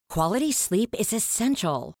Quality sleep is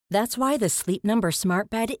essential. That's why the Sleep Number Smart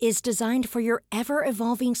Bed is designed for your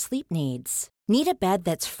ever-evolving sleep needs. Need a bed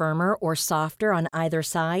that's firmer or softer on either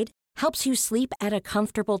side? Helps you sleep at a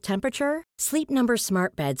comfortable temperature? Sleep Number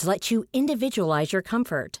Smart Beds let you individualize your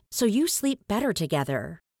comfort, so you sleep better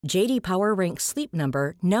together. J.D. Power ranks Sleep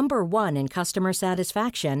Number number 1 in customer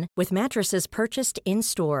satisfaction with mattresses purchased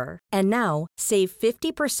in-store. And now, save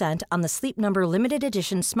 50% on the Sleep Number Limited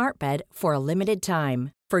Edition Smart Bed for a limited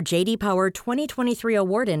time. For J.D. Power 2023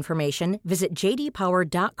 award information, visit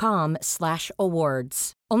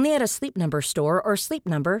jdpower.com/awards. Only at a Sleep Number store or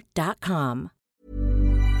sleepnumber.com.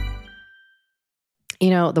 You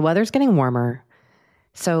know, the weather's getting warmer,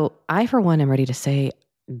 so I, for one, am ready to say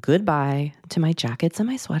goodbye to my jackets and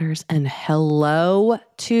my sweaters and hello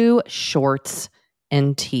to shorts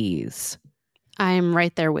and tees. I'm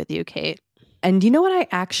right there with you, Kate. And you know what? I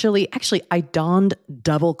actually, I donned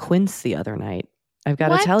double quince the other night. I've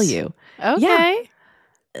got to tell you. Okay. Yeah.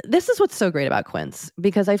 This is what's so great about quince,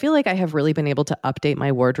 because I feel like I have really been able to update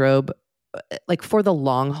my wardrobe like for the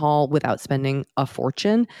long haul without spending a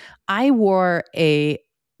fortune. I wore a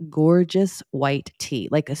gorgeous white tee,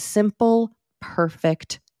 like a simple,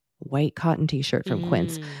 perfect white cotton t-shirt from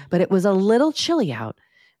Quince, but it was a little chilly out.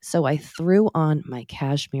 So I threw on my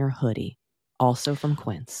cashmere hoodie, also from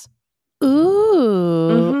Quince.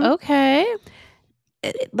 Ooh, okay.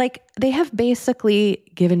 Like, they have basically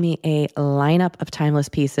given me a lineup of timeless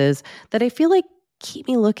pieces that I feel like keep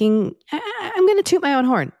me looking, I'm going to toot my own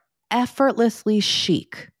horn, effortlessly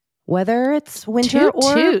chic. Whether it's winter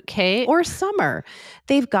Kate. or summer.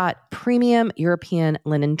 They've got premium European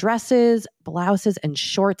linen dresses, blouses, and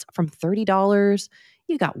shorts from $30.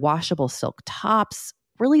 You got washable silk tops,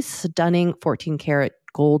 really stunning 14-karat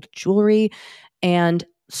gold jewelry, and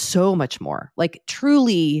so much more. Like,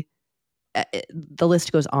 truly, the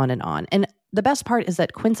list goes on. And the best part is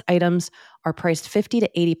that Quince items are priced 50 to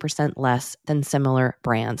 80% less than similar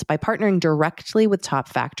brands. By partnering directly with top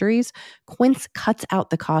factories, Quince cuts out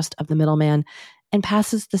the cost of the middleman and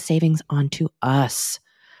passes the savings on to us.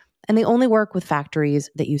 And they only work with factories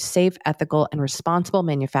that use safe, ethical, and responsible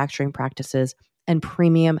manufacturing practices and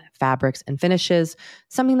premium fabrics and finishes,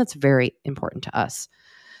 something that's very important to us.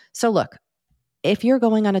 So look, if you're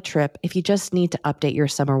going on a trip, if you just need to update your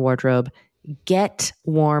summer wardrobe, get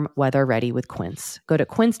warm weather ready with Quince. Go to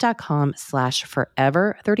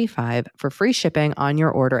quince.com/forever35 for free shipping on your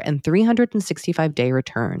order and 365-day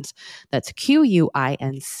returns. That's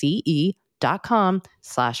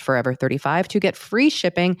QUINCE.com/forever35 to get free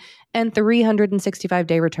shipping and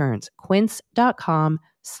 365-day returns.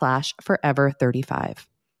 Quince.com/forever35.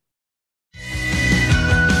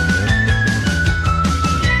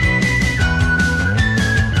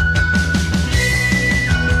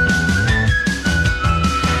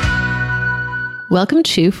 Welcome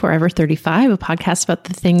to Forever 35, a podcast about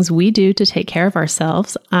the things we do to take care of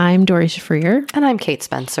ourselves. I'm Doree Shafrir. And I'm Kate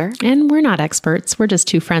Spencer. And we're not experts. We're just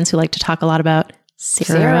two friends who like to talk a lot about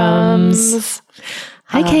serums.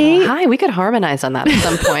 Hi, Kate. Hi, we could harmonize on that at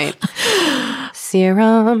some point.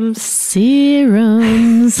 Serums.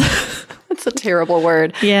 That's a terrible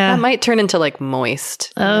word. Yeah. That might turn into like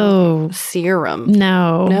moist. Oh. Serum.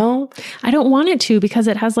 No. No? I don't want it to, because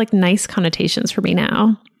it has like nice connotations for me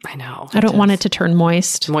now. I know. I don't want it to turn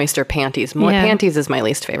moist. Moist or panties. Panties is my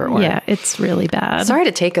least favorite word. Yeah, it's really bad. Sorry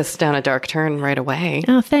to take us down a dark turn right away.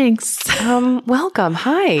 Oh, thanks. Welcome.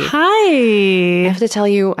 Hi. Hi. I have to tell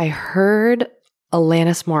you, I heard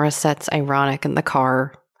Alanis Morissette's Ironic in the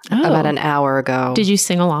car about an hour ago. Did you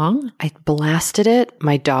sing along? I blasted it.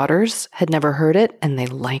 My daughters had never heard it, and they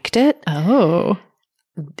liked it. Oh.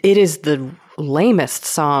 It is the lamest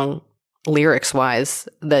song, lyrics-wise,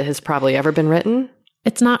 that has probably ever been written.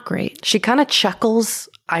 It's not great. She kind of chuckles,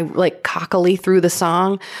 cockily through the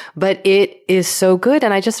song, but it is so good.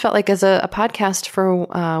 And I just felt like, as a podcast for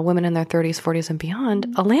women in their 30s, 40s, and beyond,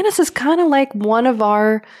 Alanis is kind of like one of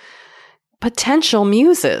our potential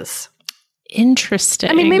muses. Interesting.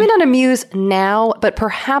 I mean, maybe not a muse now, but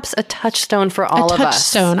perhaps a touchstone for all of us. A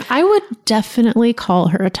touchstone. I would definitely call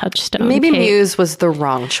her a touchstone. Maybe Kate. muse was the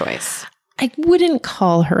wrong choice. I wouldn't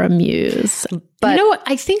call her a muse. But you know what?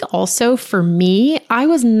 I think also for me, I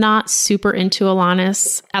was not super into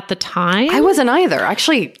Alanis at the time. I wasn't either. I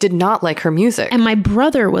actually did not like her music. And my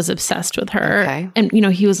brother was obsessed with her. Okay. And,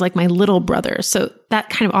 he was like my little brother. So that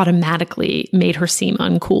kind of automatically made her seem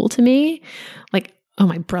uncool to me. Like, oh,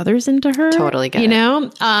 my brother's into her? Totally get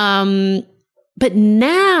it. But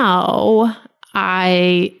now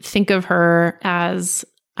I think of her as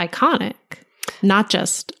iconic, not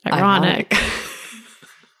just ironic.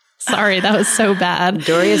 Sorry, that was so bad.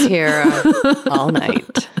 Dory is here all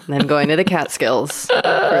night, and then going to the Catskills for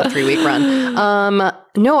a 3-week run.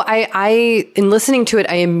 No, I in listening to it,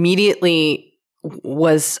 I immediately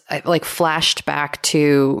flashed back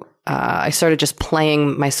to. I started just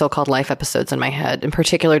playing my So-Called Life episodes in my head. In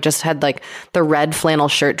particular, just had like the red flannel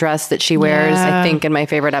shirt dress that she wears, I think, in my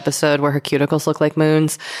favorite episode where her cuticles look like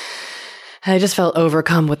moons. And I just felt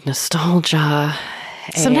overcome with nostalgia.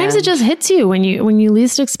 Sometimes it just hits you when you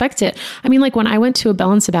least expect it. I mean, like when I went to a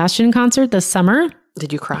Belle and Sebastian concert this summer.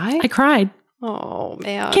 Did you cry? I cried. Oh,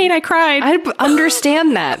 man. Kate, I cried. I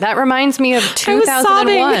understand that. That reminds me of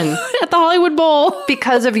 2001. At the Hollywood Bowl.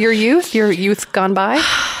 Because of your youth gone by?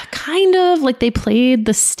 Kind of. Like they played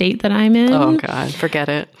The State That I'm In. Oh, God. Forget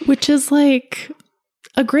it. Which is like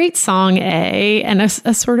a great song, A, and a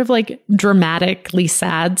sort of like dramatically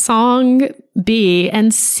sad song, B,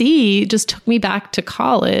 and C just took me back to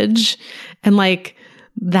college and like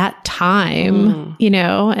that time,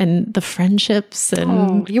 and the friendships.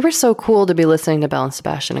 And you were so cool to be listening to Belle and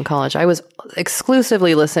Sebastian in college. I was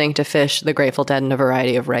exclusively listening to Fish, The Grateful Dead, and a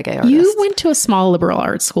variety of reggae artists. You went to a small liberal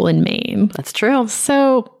arts school in Maine. That's true.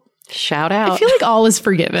 So shout out. I feel like all is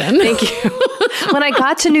forgiven. Thank you. When I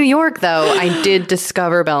got to New York, though, I did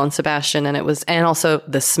discover Belle and Sebastian, and also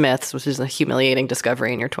The Smiths, which is a humiliating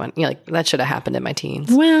discovery in your 20s. That should have happened in my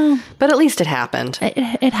teens. Well, but at least it happened.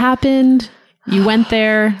 It happened. You went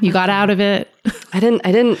there. You got out of it. I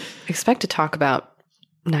didn't expect to talk about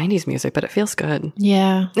 90s music, but it feels good.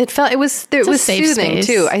 Yeah, it was soothing space.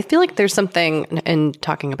 too. I feel like there's something in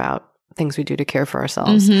talking about things we do to care for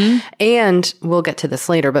ourselves. Mm-hmm. And we'll get to this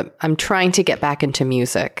later, but I'm trying to get back into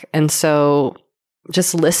music. And so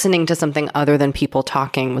just listening to something other than people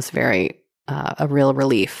talking was very a real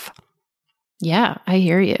relief. Yeah, I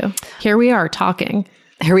hear you. Here we are talking.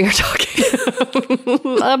 But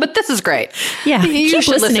this is great. Yeah, you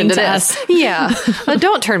should listen to this. Yeah.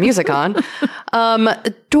 Don't turn music on.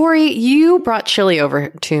 Dory, you brought chili over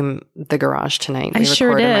to the garage tonight. I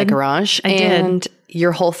sure did. In my garage. And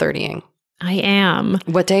you're Whole30ing. I am.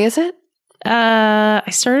 What day is it? I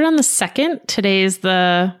started on the 2nd. Today's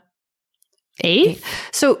the 8th.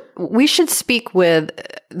 So we should speak with,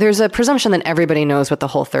 there's a presumption that everybody knows what the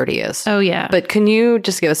Whole30 is. Oh, yeah. But can you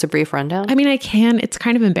just give us a brief rundown? I mean, I can. It's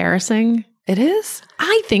kind of embarrassing. It is?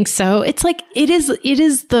 I think so. It's like, it is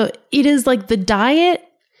like the diet,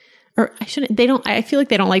 or I feel like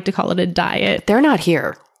they don't like to call it a diet. They're not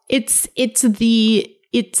here. It's the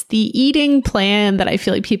eating plan that I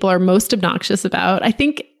feel like people are most obnoxious about. I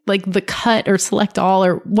think like The Cut or Select All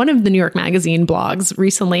or one of the New York Magazine blogs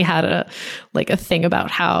recently had a thing about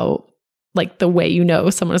how like the way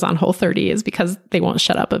someone is on Whole30 is because they won't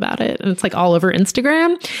shut up about it. And it's like all over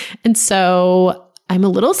Instagram. And so I'm a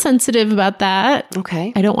little sensitive about that.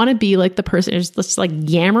 Okay. I don't want to be like the person who's just like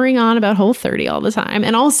yammering on about Whole30 all the time.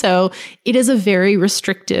 And also it is a very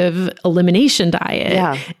restrictive elimination diet.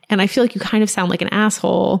 Yeah. And I feel like you kind of sound like an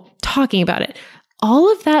asshole talking about it.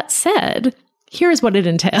 All of that said, here's what it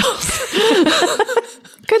entails.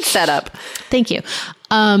 Good setup. Thank you.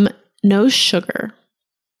 No sugar,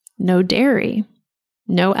 no dairy,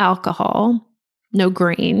 no alcohol, no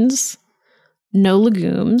grains, no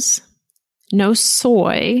legumes, no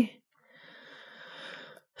soy.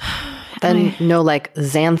 Then no like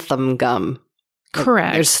xanthan gum.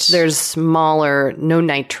 Correct. There's smaller, no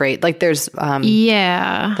nitrate. Like there's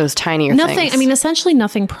those tinier nothing, things. I mean, essentially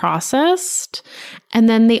nothing processed. And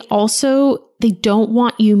then they don't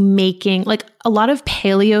want you making, like a lot of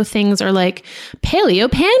paleo things are like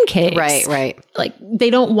paleo pancakes. Right. Like they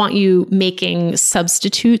don't want you making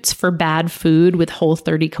substitutes for bad food with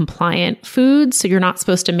Whole30 compliant foods. So you're not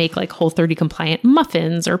supposed to make like Whole30 compliant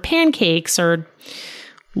muffins or pancakes or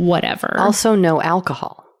whatever. Also no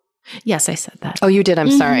alcohol. Yes, I said that. Oh, you did?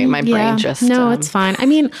 I'm sorry. My brain just... No, it's fine. I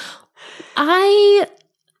mean, I'm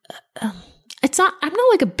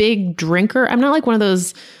not like a big drinker. I'm not like one of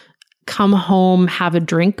those come home, have a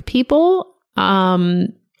drink people.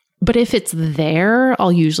 But if it's there,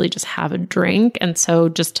 I'll usually just have a drink. And so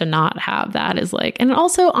just to not have that is like, and it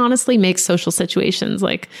also honestly makes social situations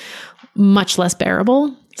like much less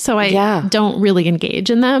bearable. So I don't really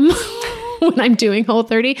engage in them when I'm doing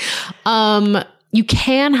Whole30. You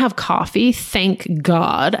can have coffee, thank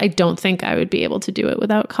God. I don't think I would be able to do it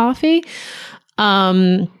without coffee.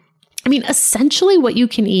 I mean, essentially what you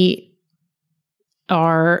can eat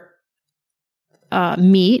are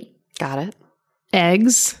meat. Got it.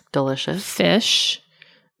 Eggs. Delicious. Fish.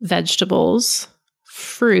 Vegetables.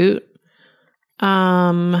 Fruit. You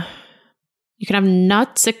can have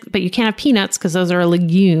nuts, but you can't have peanuts because those are a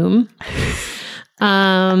legume.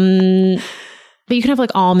 But you can have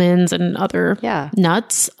like almonds and other Yeah.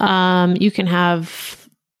 nuts. You can have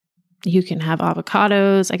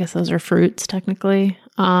avocados. I guess those are fruits technically.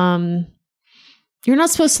 You're not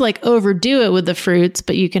supposed to like overdo it with the fruits,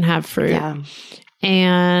 but you can have fruit. Yeah.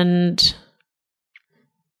 And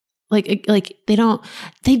like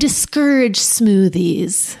they discourage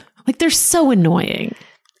smoothies. Like they're so annoying.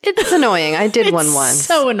 It's annoying. I did one once.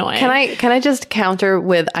 So annoying. Can I just counter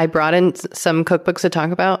with, I brought in some cookbooks to talk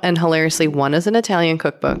about, and hilariously, one is an Italian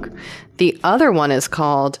cookbook. The other one is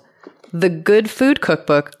called The Good Food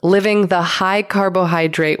Cookbook, Living the High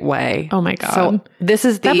Carbohydrate Way. Oh my God. So this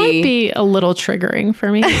is that might be a little triggering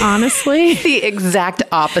for me, honestly. the exact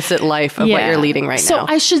opposite life of what you're leading right now. So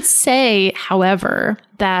I should say, however,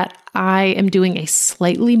 that I am doing a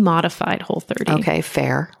slightly modified Whole30. Okay,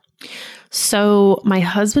 fair. So my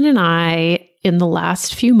husband and I, in the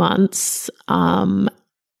last few months,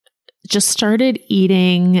 just started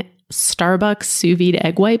eating Starbucks sous vide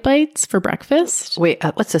egg white bites for breakfast. Wait,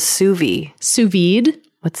 what's a sous vide? Sous vide.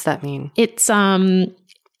 What's that mean? It's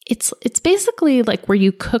basically like where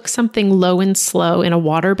you cook something low and slow in a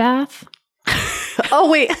water bath. Oh,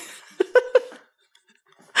 wait.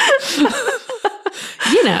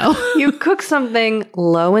 You know. You cook something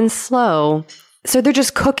low and slow. So they're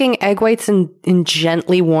just cooking egg whites in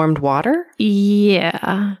gently warmed water?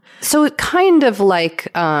 Yeah. So it kind of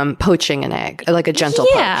like poaching an egg, like a gentle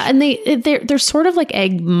poach. Yeah, and they're sort of like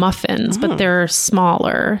egg muffins, but they're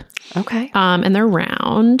smaller. Okay. And they're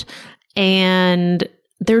round and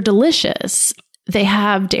they're delicious. They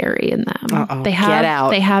have dairy in them. Uh-oh. They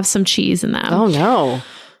have some cheese in them. Oh no.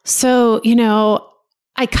 So, you know,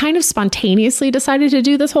 I kind of spontaneously decided to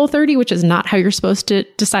do this Whole30, which is not how you're supposed to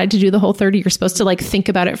decide to do the Whole30. You're supposed to like think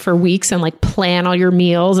about it for weeks and like plan all your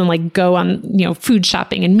meals and like go on, you know, food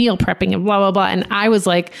shopping and meal prepping and blah, blah, blah. And I was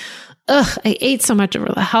like, ugh, I ate so much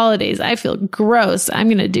over the holidays. I feel gross. I'm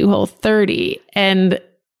going to do Whole30. And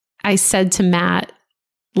I said to Matt,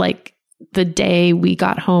 like the day we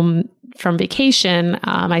got home from vacation,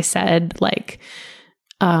 I said like,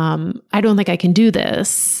 I don't think I can do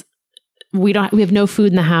this. We have no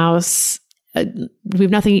food in the house. We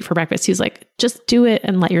have nothing to eat for breakfast. He's like, just do it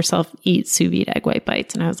and let yourself eat sous vide egg white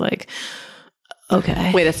bites. And I was like,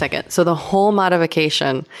 okay. Wait a second. So the whole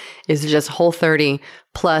modification is just Whole30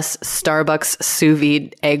 plus Starbucks sous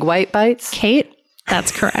vide egg white bites? Kate,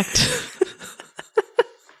 that's correct.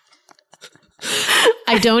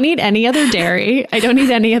 I don't eat any other dairy. I don't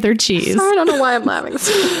eat any other cheese. Sorry, I don't know why I'm laughing.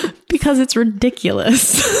 Because it's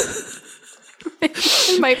ridiculous.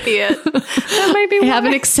 It might be it. That might be I have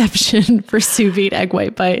an exception for sous vide egg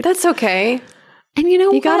white bites. That's okay. And you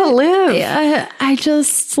know, you gotta live. I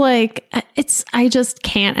just like I just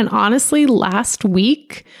can't. And honestly, last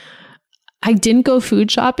week I didn't go food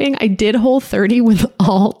shopping. I did Whole30 with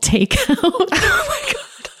all takeout. Oh my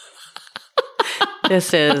God.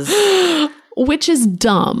 This is, which is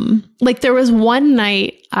dumb. Like there was one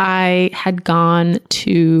night I had gone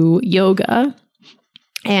to yoga.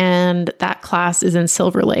 And that class is in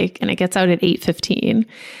Silver Lake and it gets out at 8:15.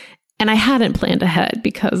 And I hadn't planned ahead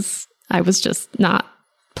because I was just not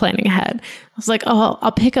planning ahead. I was like, oh,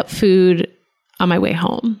 I'll pick up food on my way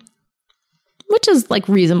home, which is like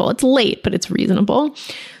reasonable. It's late, but it's reasonable.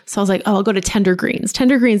 So I was like, oh, I'll go to Tender Greens.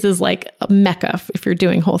 Tender Greens is like a mecca if you're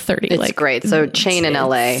doing Whole30. It's like, great. So chain in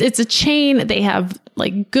LA. It's a chain. They have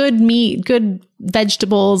like good meat, good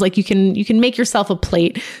vegetables. Like you can make yourself a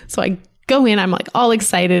plate. So I go in, I'm like all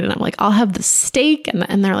excited and I'm like, I'll have the steak.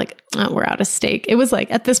 And they're like, oh, we're out of steak. It was like,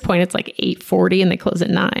 at this point, it's like 8:40 and they close at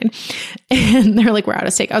 9. And they're like, we're out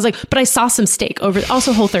of steak. I was like, but I saw some steak over.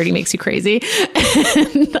 Also, Whole30 makes you crazy.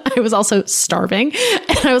 And I was also starving.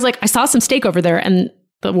 And I was like, I saw some steak over there. And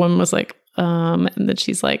the woman was like, and then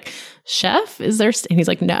she's like, chef, is there? And he's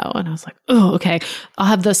like, no. And I was like, oh, okay. I'll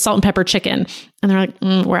have the salt and pepper chicken. And they're like,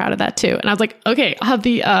 we're out of that too. And I was like, okay, I'll have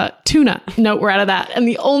the tuna. No, we're out of that. And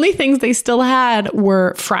the only things they still had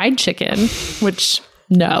were fried chicken, which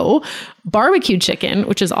no, barbecue chicken,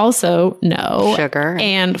 which is also no, sugar,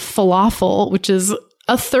 and falafel, which is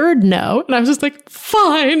a third no. And I was just like,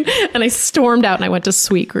 fine. And I stormed out and I went to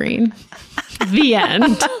Sweet Green. The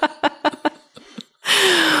end.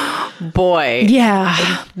 Boy.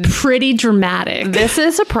 Yeah. Pretty dramatic. This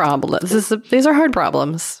is a problem. These are hard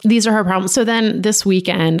problems. These are hard problems. So then this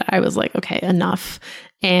weekend I was like, okay, enough.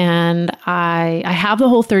 And I have the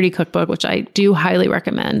Whole30 cookbook, which I do highly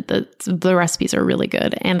recommend. The recipes are really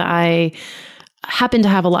good. And I happened to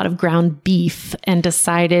have a lot of ground beef and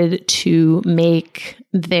decided to make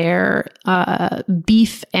their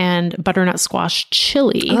beef and butternut squash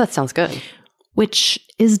chili. Oh, that sounds good. which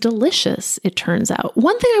is delicious, it turns out.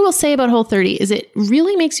 One thing I will say about Whole30 is it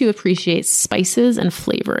really makes you appreciate spices and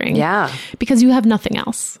flavoring. Yeah. Because you have nothing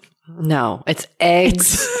else. No, it's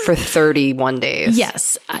eggs for 31 days.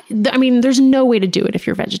 Yes. I mean, there's no way to do it if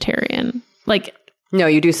you're vegetarian. Like, no,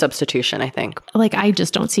 you do substitution, I think. Like, I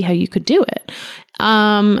just don't see how you could do it.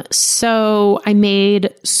 So I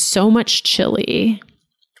made so much chili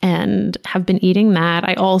and have been eating that.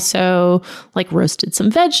 I also like roasted some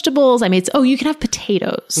vegetables. You can have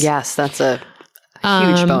potatoes. Yes, that's a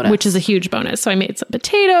huge bonus. Which is a huge bonus. So I made some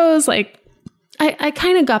potatoes. Like, I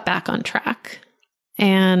kind of got back on track,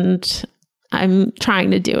 and I'm trying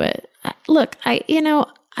to do it. Look,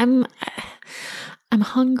 I'm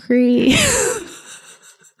hungry.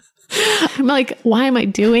 I'm like, why am I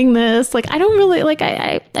doing this? Like, I don't really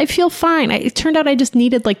I feel fine. It turned out I just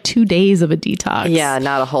needed like 2 days of a detox. Yeah,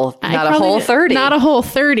 not a whole 30. Not a whole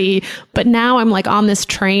 30. But now I'm like on this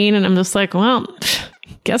train and I'm just like, well,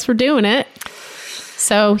 guess we're doing it.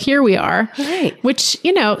 So here we are. Right. Which,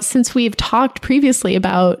 since we've talked previously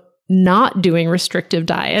about not doing restrictive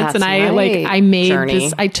diets. That's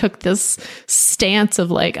I took this stance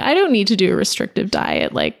of like, I don't need to do a restrictive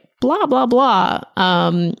diet. Like, blah, blah, blah.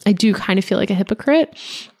 I do kind of feel like a hypocrite.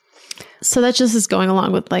 So that just is going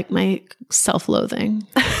along with like my self-loathing.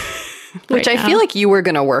 Which I feel like you were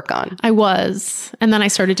going to work on. I was. And then I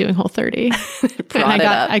started doing Whole30.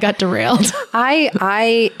 I got derailed.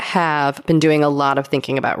 I have been doing a lot of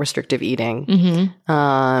thinking about restrictive eating.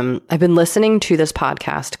 Mm-hmm. I've been listening to this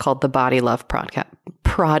podcast called the Body Love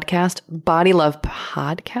Podcast. Body Love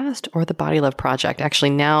Podcast or the Body Love Project.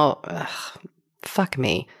 Actually, now, fuck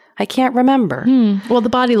me. I can't remember. Well, the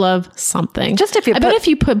Body Love something. I bet if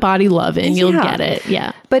you put Body Love in, you'll get it.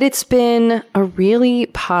 Yeah. But it's been a really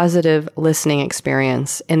positive listening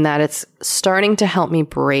experience in that it's starting to help me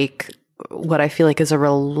break what I feel like is a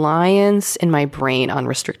reliance in my brain on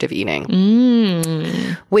restrictive eating.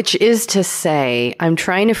 Which is to say, I'm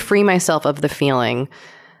trying to free myself of the feeling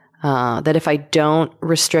that if I don't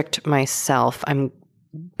restrict myself,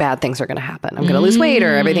 bad things are going to happen. I'm going to lose weight,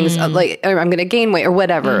 or everything's like, or I'm going to gain weight, or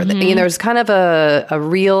whatever. There's kind of a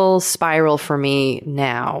real spiral for me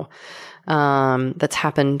now that's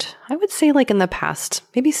happened, I would say, like in the past,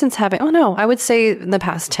 maybe since I would say in the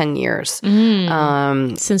past 10 years.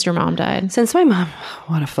 Since your mom died. Since my mom,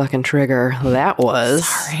 what a fucking trigger that was.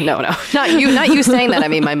 Sorry. No, not you saying that. I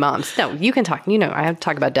mean, my mom's. No, you can talk. I have to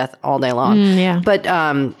talk about death all day long. Yeah. But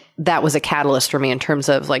that was a catalyst for me in terms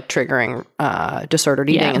of like triggering disordered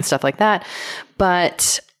eating and stuff like that.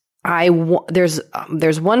 But there's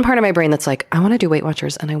one part of my brain that's like, I want to do Weight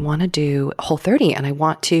Watchers and I want to do Whole30 and I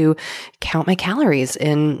want to count my calories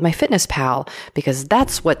in my Fitness Pal because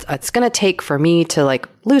that's what it's going to take for me to like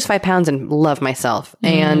lose 5 pounds and love myself.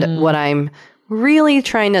 And what I'm really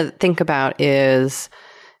trying to think about is,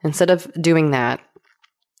 instead of doing that,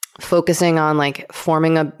 focusing on like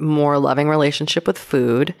forming a more loving relationship with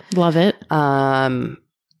food. Love it. Also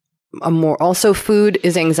food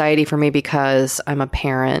is anxiety for me because I'm a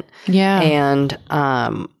parent. Yeah. And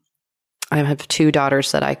I have 2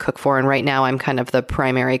 daughters that I cook for. And right now I'm kind of the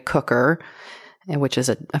primary cooker, which is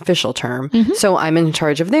an official term. So I'm in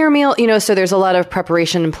charge of their meal, so there's a lot of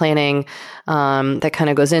preparation and planning that kind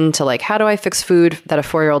of goes into like, how do I fix food that a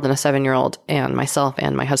 4-year-old and a 7-year-old and myself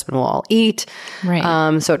and my husband will all eat?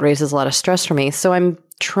 Right. So it raises a lot of stress for me. So I'm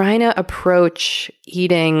trying to approach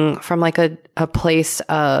eating from like a place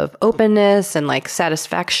of openness and like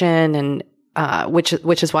satisfaction, and which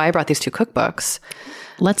is why I brought these 2 cookbooks.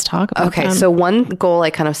 Let's talk about them. So one goal I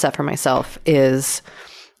kind of set for myself is,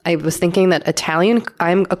 I was thinking that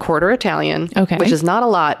I'm a quarter Italian, which is not a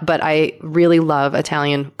lot, but I really love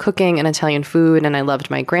Italian cooking and Italian food. And I loved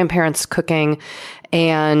my grandparents' cooking.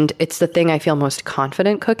 And it's the thing I feel most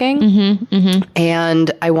confident cooking.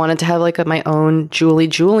 And I wanted to have like my own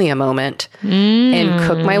Julia moment and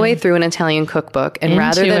cook my way through an Italian cookbook. And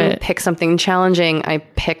rather than pick something challenging, I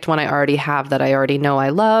picked one I already have that I already know I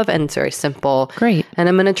love. And it's very simple. Great. And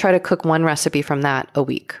I'm going to try to cook one recipe from that a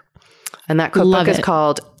week. And that cookbook is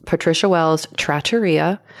called Patricia Wells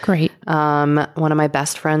Trattoria. Great. One of my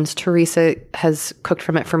best friends, Teresa, has cooked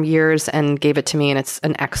from it for years and gave it to me. And it's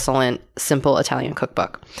an excellent, simple Italian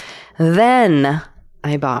cookbook. Then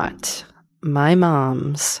I bought one of my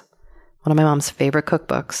mom's favorite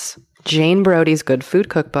cookbooks, Jane Brody's Good Food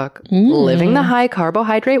Cookbook, Living the High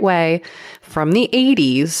Carbohydrate Way, from the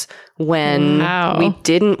 80s when we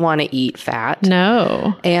didn't want to eat fat.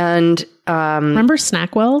 No. And remember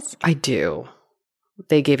Snackwells? I do.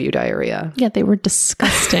 They give you diarrhea. Yeah, they were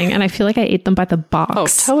disgusting. And I feel like I ate them by the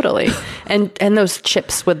box. Oh, totally. And those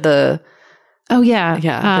chips with the Oh, yeah.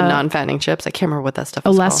 Yeah, the non-fattening chips. I can't remember what that stuff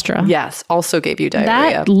is Olestra. called. Yes, also gave you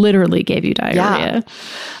diarrhea. That literally gave you diarrhea.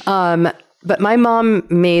 Yeah. But my mom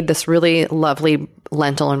made this really lovely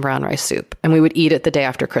lentil and brown rice soup, and we would eat it the day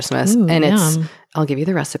after Christmas. Ooh, and yum. I'll give you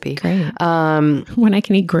the recipe. Great. When I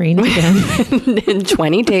can eat grains again. In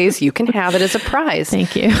 20 days, you can have it as a prize.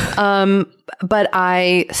 Thank you. But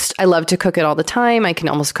I love to cook it all the time. I can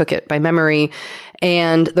almost cook it by memory.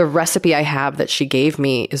 And the recipe I have that she gave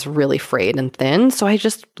me is really frayed and thin. So I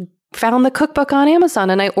just found the cookbook on Amazon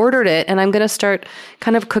and I ordered it, and I'm going to start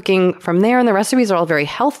kind of cooking from there. And the recipes are all very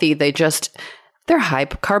healthy. They're high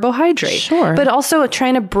carbohydrate. Sure. But also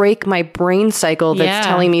trying to break my brain cycle that's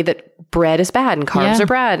telling me that bread is bad and carbs are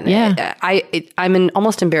bad. Yeah. I'm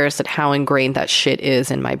almost embarrassed at how ingrained that shit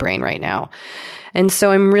is in my brain right now. And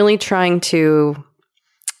so I'm really trying to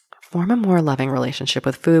form a more loving relationship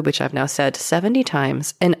with food, which I've now said 70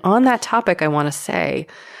 times. And on that topic, I want to say,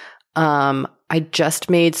 I just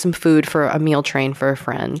made some food for a meal train for a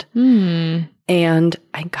friend. And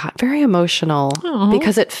I got very emotional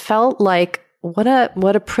because it felt like what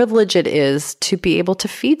a privilege it is to be able to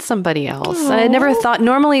feed somebody else. I never thought,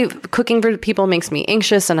 normally cooking for people makes me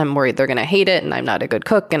anxious and I'm worried they're going to hate it and I'm not a good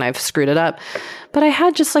cook and I've screwed it up. But I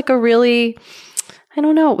had just like a really, I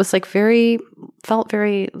don't know, it was like felt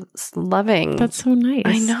very loving. That's so nice.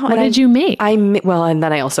 I know. What did you make? Well, and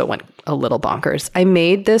then I also went a little bonkers. I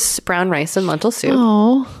made this brown rice and lentil soup.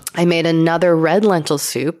 Oh. I made another red lentil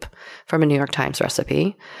soup from a New York Times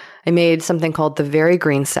recipe. I made something called the Very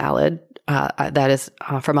Green Salad. That is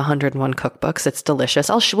from 101 cookbooks. It's delicious.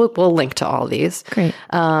 We'll link to all these. Great.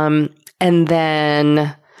 And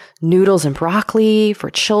then noodles and broccoli for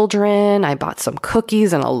children. I bought some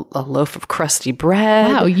cookies and a loaf of crusty bread.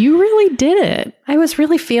 Wow, you really did it. I was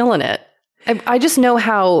really feeling it. I just know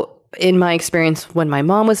how, in my experience, when my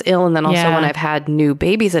mom was ill and then also when I've had new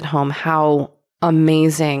babies at home, how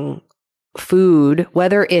amazing food,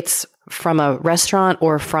 whether it's from a restaurant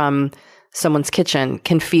or from someone's kitchen,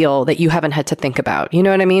 can feel that you haven't had to think about. You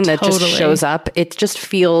know what I mean? That just shows up. It just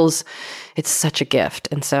feels, it's such a gift.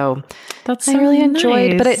 And so That's I so really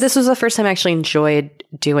enjoyed, nice. but this was the first time I actually enjoyed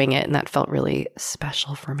doing it. And that felt really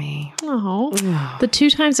special for me. Oh, the 2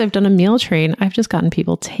 times I've done a meal train, I've just gotten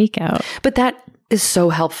people takeout. But that is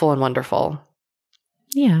so helpful and wonderful.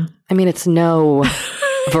 Yeah. I mean, it's no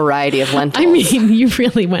variety of lentils. I mean, you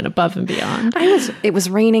really went above and beyond. It was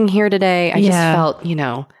raining here today. I just felt,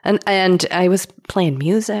 and I was playing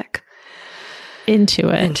music. Into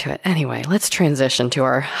it. Anyway, let's transition to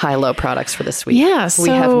our high-low products for this week. Yeah. We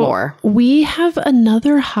have more. We have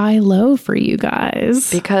another high-low for you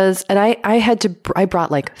guys. Because, and I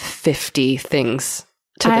brought like 50 things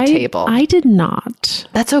to the table. I did not.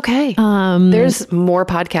 That's okay. There's more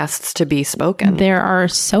podcasts to be spoken. There are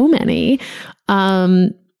so many.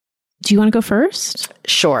 Do you want to go first?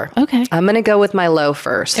 Sure. Okay. I'm going to go with my low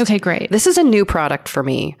first. Okay, great. This is a new product for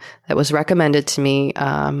me that was recommended to me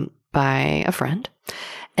by a friend.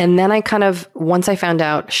 And then once I found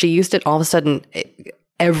out she used it, all of a sudden,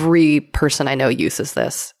 every person I know uses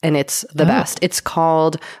this, and it's the best. It's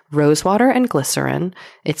called Rose Water and Glycerin.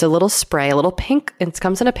 It's a little spray, a little pink. It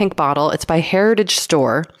comes in a pink bottle. It's by Heritage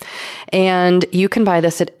Store, and you can buy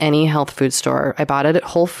this at any health food store. I bought it at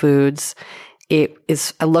Whole Foods. I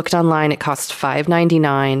looked online. It costs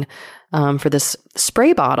 $5.99 for this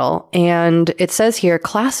spray bottle, and it says here,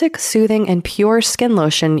 classic, soothing, and pure skin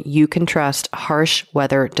lotion you can trust. Harsh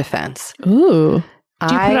weather defense. Ooh.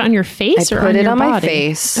 Do you put it on your face or on your body? I put it on my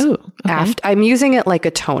face. Ooh, okay. I'm using it like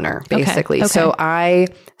a toner, basically. Okay. So I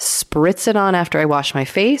spritz it on after I wash my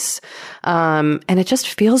face. And it just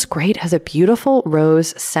feels great. It has a beautiful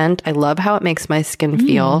rose scent. I love how it makes my skin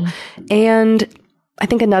feel. And I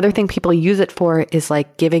think another thing people use it for is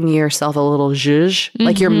like giving yourself a little zhuzh,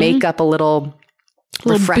 like your makeup a little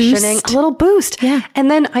refreshing, a little boost. Yeah. And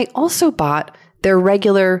then I also bought their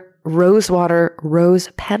regular Rose Water Rose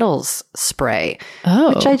Petals spray,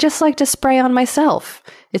 which I just like to spray on myself.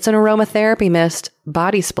 It's an aromatherapy mist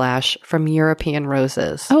body splash from European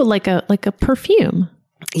Roses. Oh, like a perfume.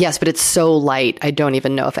 Yes, but it's so light. I don't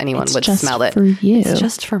even know if anyone would smell it. For you. It's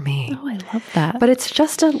just for me. Oh, I love that. But it's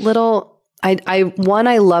just a little, I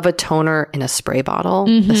love a toner in a spray bottle.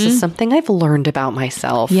 This is something I've learned about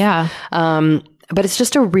myself. Yeah. But it's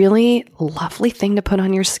just a really lovely thing to put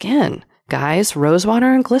on your skin. Guys, Rose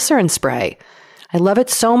Water and Glycerin spray. I love it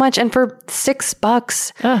so much. And for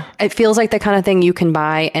 $6, it feels like the kind of thing you can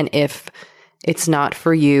buy. And if it's not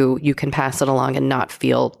for you, you can pass it along and not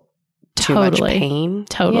feel too much pain.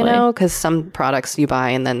 Totally. You know, because some products you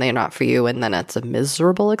buy and then they're not for you. And then it's a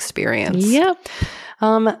miserable experience. Yep.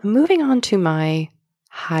 Moving on to my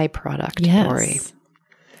high product, Tori.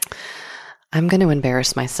 I'm going to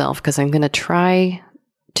embarrass myself because I'm going to try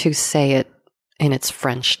to say it in its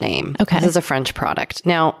French name. Okay. This is a French product.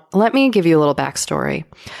 Now, let me give you a little backstory.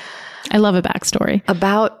 I love a backstory.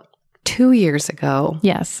 About 2 years ago,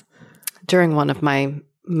 Yes. during one of my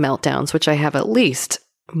meltdowns, which I have at least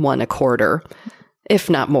one a quarter, if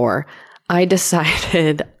not more, I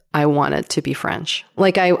decided I wanted to be French.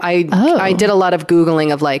 Like I did a lot of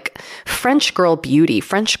Googling of like French girl beauty,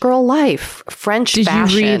 French girl life, French fashion.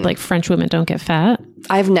 Did you read like French women don't get fat?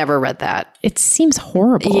 I've never read that. It seems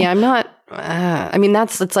horrible. Yeah, I'm not. I mean,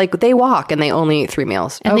 it's like they walk and they only eat 3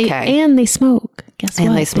 meals. And they smoke. Guess what?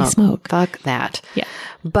 And they smoke. Fuck that. Yeah.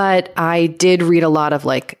 But I did read a lot of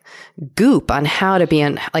like goop on how to be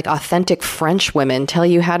like authentic French women tell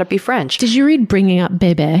you how to be French. Did you read Bringing Up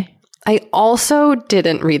Bébé? I also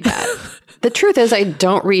didn't read that. The truth is I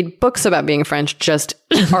don't read books about being French, just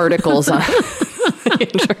articles on the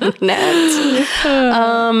internet.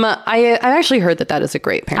 I actually heard that is a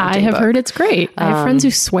great parenting I have book. heard it's great. I have friends who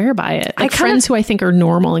swear by it. Like friends who I think are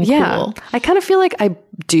normal and cool. I kind of feel like I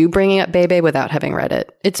do Bringing Up Bébé without having read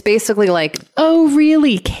it. It's basically like, Oh,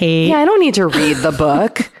 really, Kate? yeah, I don't need to read the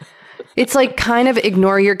book. It's like kind of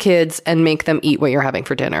ignore your kids and make them eat what you're having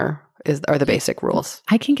for dinner are the basic rules.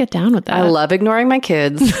 I can get down with that. I love ignoring my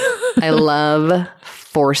kids. I love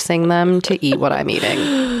forcing them to eat what I'm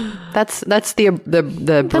eating. That's the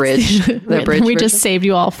bridge. The bridge. We just saved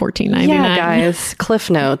you all $14.99. Yeah, guys. Cliff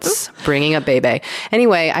notes. Bringing Up Bébé.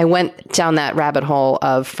 Anyway, I went down that rabbit hole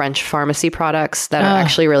of French pharmacy products that are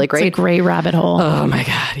actually really great. It's a great rabbit hole. Oh my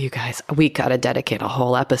God, you guys. We got to dedicate a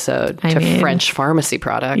whole episode to French pharmacy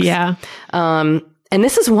products. Yeah. And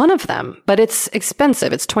this is one of them, but it's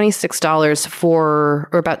expensive. It's $26 or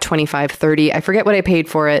about $25, $30. I forget what I paid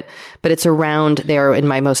for it, but it's around there in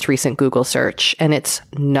my most recent Google search. And it's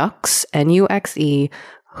Nuxe, N-U-X-E,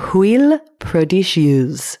 Huile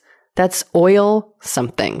Prodigieuse. That's oil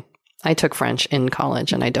something. I took French in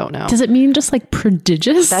college and I don't know. Does it mean just like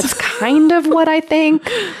prodigious? That's kind of what I think.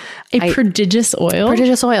 Prodigious oil?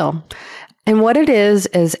 Prodigious oil. And what it is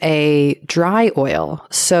a dry oil.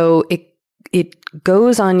 So it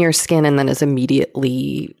goes on your skin and then is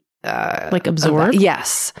immediately like absorbed.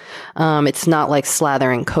 Yes, it's not like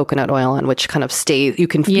slathering coconut oil on, which kind of stays. You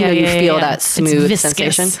can feel that smooth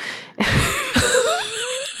sensation.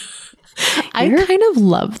 I kind of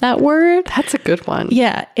love that word. That's a good one.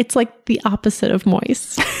 Yeah, it's like the opposite of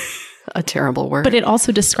moist. A terrible word, but it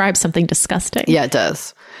also describes something disgusting. Yeah, it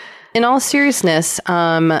does. In all seriousness,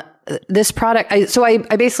 this product.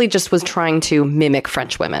 I basically just was trying to mimic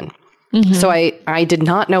French women. Mm-hmm. So I did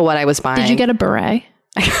not know what I was buying. Did you get a beret?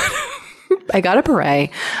 I got a beret.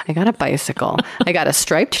 I got a bicycle. I got a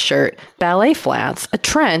striped shirt, ballet flats, a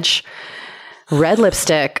trench, red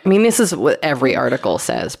lipstick. I mean, this is what every article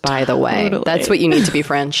says, by the way. Totally. That's what you need to be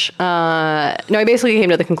French. No, I basically came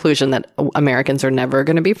to the conclusion that Americans are never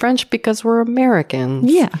going to be French because we're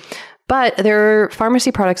Americans. Yeah. But their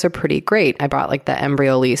pharmacy products are pretty great. I bought like the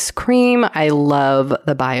Embryolisse cream. I love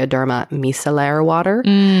the Bioderma micellar water.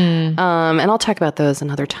 And I'll talk about those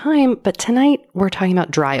another time. But tonight we're talking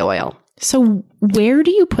about dry oil. So where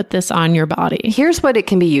do you put this on your body? Here's what it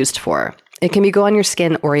can be used for. It can go on your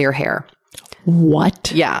skin or your hair.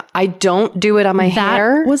 What? Yeah. I don't do it on my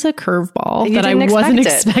hair. That was a curveball that I wasn't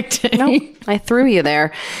expecting. No, I threw you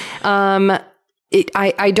there.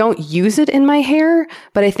 I don't use it in my hair,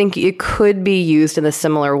 but I think it could be used in a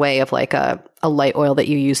similar way of like a light oil that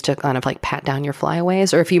you use to kind of like pat down your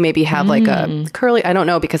flyaways. Or if you maybe have like a curly, I don't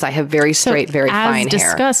know, because I have very straight, very fine hair. As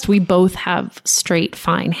discussed, we both have straight,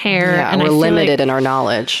 fine hair. Yeah, and we're I feel limited like in our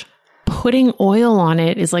knowledge. Putting oil on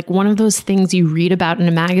it is like one of those things you read about in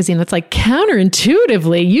a magazine that's like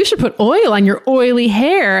counterintuitively, you should put oil on your oily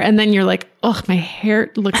hair. And then you're like, oh, my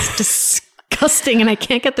hair looks disgusting and I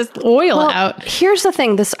can't get this oil out. Here's the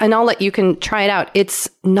thing, and I'll let you can try it out. It's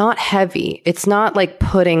not heavy. It's not like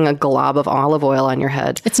putting a glob of olive oil on your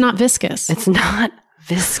head. It's not viscous. It's not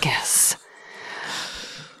viscous.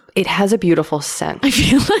 It has a beautiful scent. I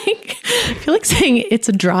feel like saying it's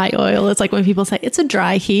a dry oil. It's like when people say it's a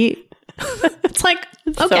dry heat. It's like,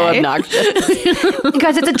 okay. So obnoxious.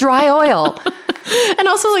 Because it's a dry oil. And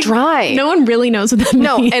also like dry. No one really knows what that means.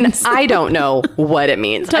 No, and I don't know what it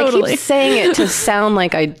means. Totally. I keep saying it to sound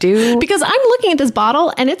like I do. Because I'm looking at this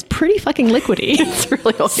bottle and it's pretty fucking liquidy. It's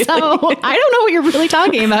really oily. So I don't know what you're really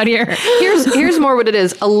talking about here. Here's more what it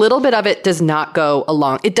is. A little bit of it does not go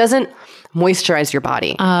along. It doesn't moisturize your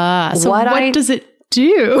body. So what does it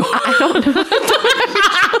do? I don't know.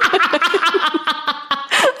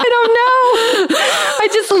 I don't know. I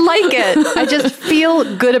just like it. I just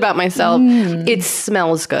feel good about myself. It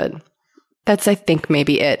smells good. That's, I think,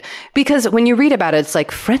 maybe it. Because when you read about it, it's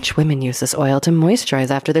like French women use this oil to moisturize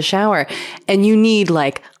after the shower. And you need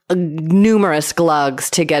like numerous glugs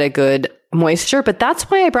to get a good moisture. But that's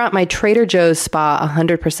why I brought my Trader Joe's Spa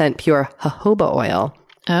 100% pure jojoba oil.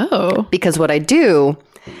 Oh. Because what I do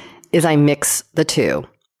is I mix the two.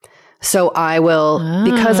 So I will,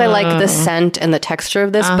 because I like the scent and the texture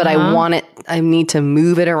of this, but I need to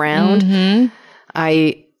move it around.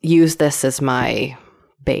 I use this as my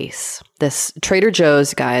base. This Trader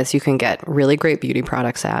Joe's, guys, you can get really great beauty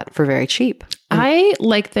products at for very cheap. I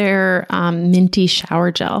like their minty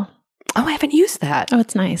shower gel. Oh, I haven't used that. Oh,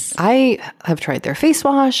 it's nice. I have tried their face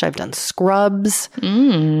wash. I've done scrubs.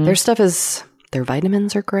 Their stuff is, their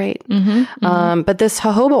vitamins are great. But this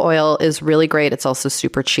jojoba oil is really great. It's also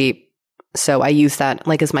super cheap. So I use that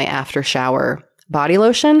like as my after shower body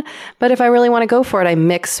lotion. But if I really want to go for it, I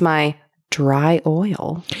mix my dry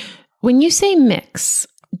oil. When you say mix,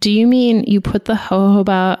 do you mean you put the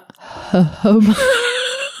jojoba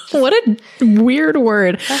what a weird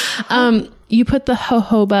word. You put the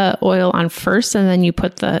jojoba oil on first and then you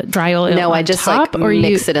put the dry oil on top? No, I just like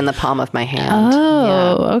mix it in the palm of my hand.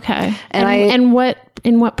 Oh, okay. And in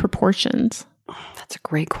what proportions? That's a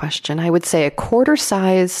great question. I would say a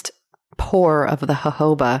quarter-sized pour of the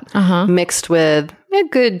jojoba mixed with a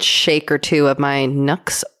good shake or two of my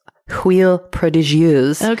Nux Huile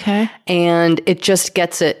Prodigieuse. Okay. And it just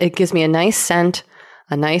it gives me a nice scent,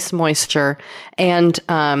 a nice moisture. And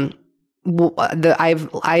I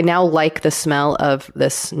now like the smell of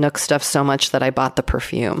this Nux stuff so much that I bought the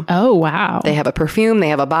perfume. Oh, wow. They have a perfume, they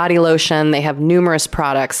have a body lotion, they have numerous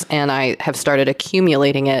products, and I have started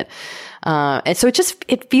accumulating it. And so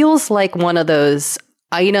it feels like one of those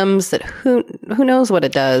items that who knows what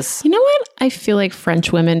it does. You know what I feel like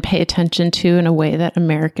French women pay attention to in a way that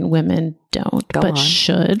American women don't,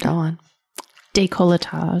 should? Go on.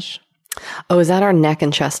 Décolletage. Oh, is that our neck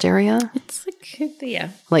and chest area? It's like, yeah.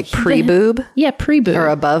 Like pre-boob? Yeah, pre-boob. Or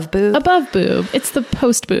above boob? Above boob. It's the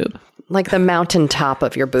post-boob. Like the mountaintop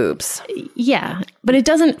of your boobs. Yeah, but it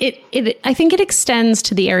doesn't, I think it extends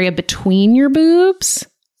to the area between your boobs.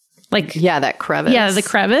 Like, yeah, that crevice. Yeah, the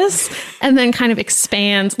crevice, and then kind of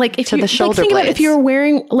expands. Like if to the shoulder think blades. About if you were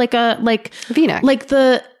wearing like V-neck, like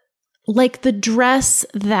the dress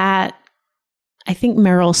that I think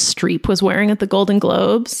Meryl Streep was wearing at the Golden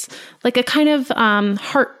Globes, like a kind of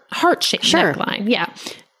heart shaped neckline. Yeah,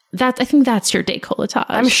 I think that's your décolletage.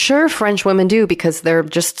 I'm sure French women do because they're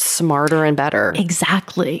just smarter and better.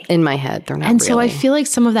 Exactly. In my head, they're not. And so I feel like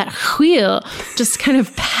some of that huile just kind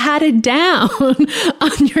of patted down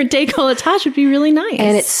on your décolletage would be really nice.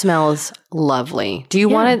 And it smells lovely. Do you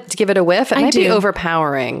want to give it a whiff? It might be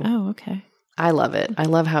overpowering. Oh, okay. I love it. I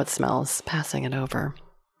love how it smells. Passing it over.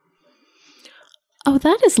 Oh,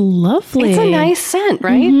 that is lovely. It's a nice scent,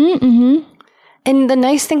 right? Mm-hmm. And the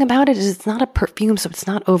nice thing about it is it's not a perfume, so it's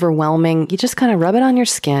not overwhelming. You just kind of rub it on your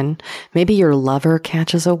skin. Maybe your lover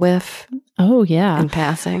catches a whiff. Oh, yeah. In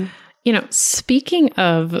passing. You know, speaking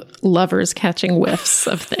of lovers catching whiffs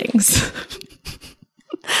of things.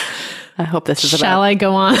 I hope this is Shall I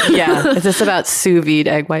go on? Yeah. Is this about sous vide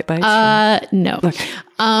egg white bites? No. Okay.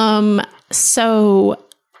 So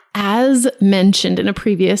as mentioned in a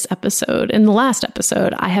previous episode, in the last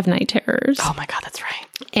episode, I have night terrors. Oh my God, that's right.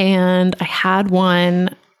 And I had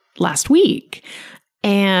one last week.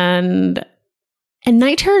 And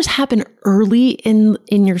night terrors happen early in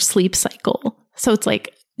your sleep cycle. So it's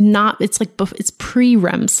like it's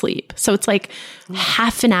pre-REM sleep. So it's like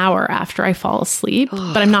half an hour after I fall asleep,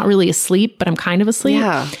 but I'm not really asleep, but I'm kind of asleep.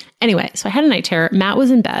 Yeah. Anyway, so I had a night terror. Matt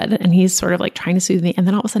was in bed and he's sort of like trying to soothe me. And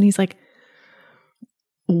then all of a sudden he's like,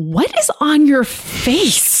 "What is on your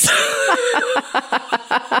face?"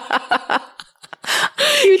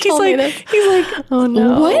 He's like, "Oh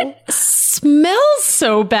no. What smells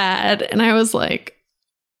so bad?" And I was like,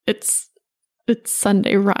 It's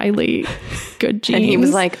Sunday Riley Good Jeans. And he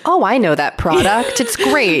was like, "Oh, I know that product. It's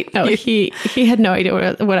great." No, he had no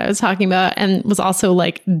idea what I was talking about and was also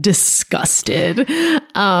like disgusted.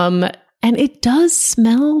 And it does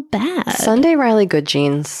smell bad. Sunday Riley Good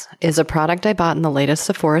Jeans is a product I bought in the latest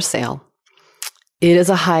Sephora sale. It is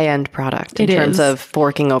a high-end product in terms of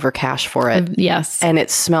forking over cash for it. Yes. And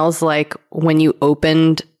it smells like when you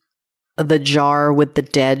opened the jar with the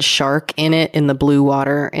dead shark in it in the blue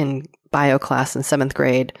water in bio class in 7th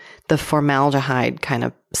grade, the formaldehyde kind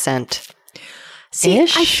of scent. See, I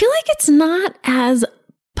feel like it's not as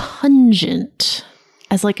pungent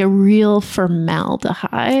as like a real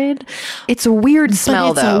formaldehyde. It's a weird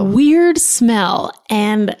smell, though. It's a weird smell,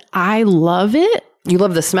 and I love it. You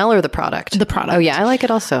love the smell or the product? The product. Oh, yeah, I like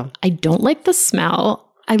it also. I don't like the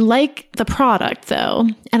smell. I like the product though,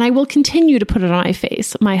 and I will continue to put it on my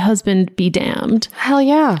face. My husband be damned. Hell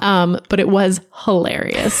yeah. But it was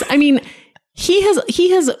hilarious. I mean, he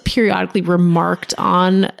has periodically remarked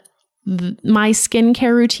on my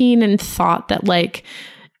skincare routine and thought that like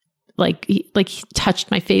he touched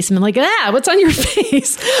my face and been like, what's on your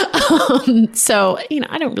face? So,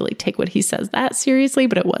 I don't really take what he says that seriously,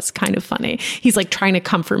 but it was kind of funny. He's like trying to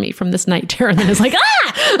comfort me from this night terror and then is like,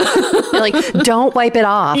 You're like, don't wipe it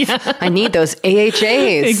off. Yeah. I need those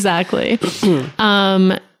AHAs. Exactly.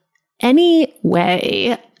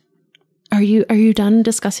 Anyway, are you done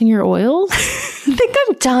discussing your oils? I think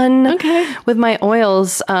I'm done with my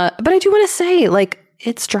oils. But I do want to say, like,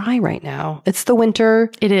 it's dry right now. It's the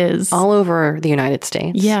winter. It is. All over the United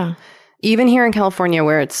States. Yeah. Even here in California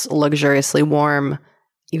where it's luxuriously warm,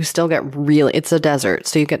 you still get it's a desert,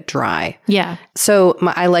 so you get dry. Yeah. So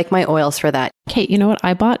I like my oils for that. Kate, you know what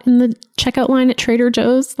I bought in the checkout line at Trader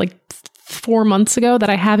Joe's like 4 months ago that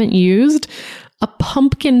I haven't used? A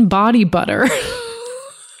pumpkin body butter.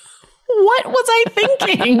 What was I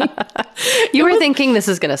thinking? You were thinking this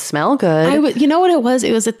is going to smell good. You know what it was?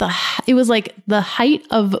 It was like the height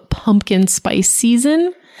of pumpkin spice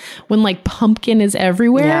season when like pumpkin is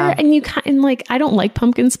everywhere. Yeah. And you I don't like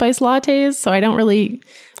pumpkin spice lattes, so I don't really,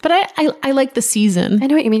 but I like the season. I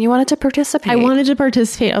know what you mean. You wanted to participate. I wanted to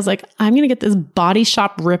participate. I was like, I'm going to get this Body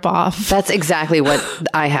Shop ripoff. That's exactly what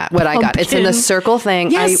I had. What I got. It's in the circle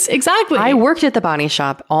thing. Yes, exactly. I worked at the Body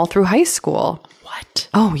Shop all through high school. What?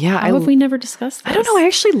 Oh, yeah. How have we never discussed this? I don't know. I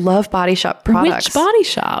actually love Body Shop products. Which Body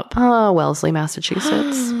Shop? Wellesley,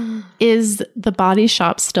 Massachusetts. Is the Body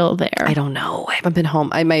Shop still there? I don't know. I haven't been home.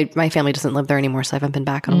 My family doesn't live there anymore, so I haven't been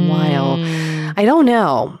back in a while. I don't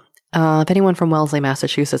know. If anyone from Wellesley,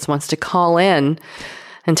 Massachusetts wants to call in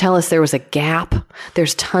and tell us there was a gap.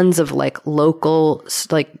 There's tons of like local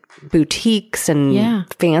like boutiques and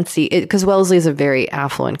fancy, because Wellesley is a very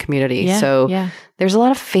affluent community. There's a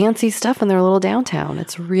lot of fancy stuff in their little downtown.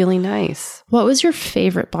 It's really nice. What was your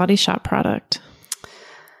favorite Body Shop product?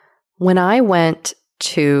 When I went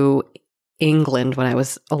to England when I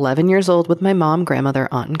was 11 years old with my mom, grandmother,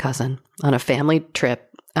 aunt, and cousin on a family trip,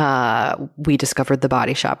 we discovered the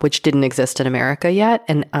Body Shop, which didn't exist in America yet.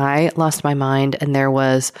 And I lost my mind. And there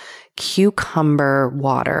was cucumber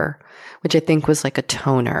water, which I think was like a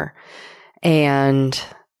toner. And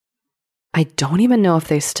I don't even know if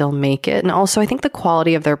they still make it. And also, I think the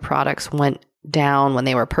quality of their products went down when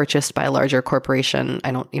they were purchased by a larger corporation.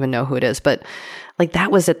 I don't even know who it is, but like that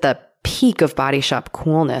was at the peak of Body Shop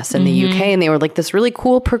coolness in the UK. And they were like this really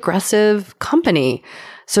cool progressive company.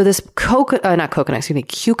 So this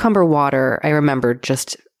cucumber water, I remember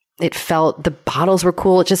the bottles were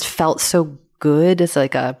cool. It just felt so good. It's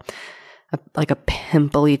like a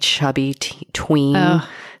pimply, chubby tween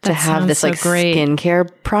to have this like skincare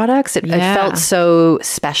products. It felt so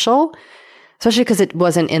special, especially because it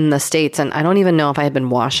wasn't in the States. And I don't even know if I had been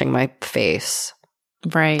washing my face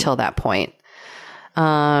till that point.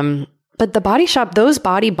 But the Body Shop, those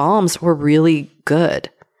body balms were really good.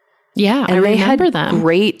 Yeah, and they had them.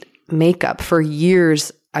 Great makeup. For years,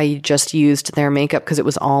 I just used their makeup because it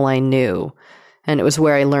was all I knew. And it was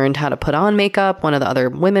where I learned how to put on makeup. One of the other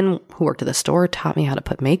women who worked at the store taught me how to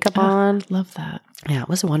put makeup on. Love that. Yeah, it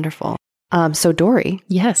was wonderful. So Doree.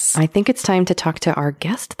 Yes. I think it's time to talk to our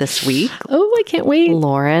guest this week. Oh, I can't wait.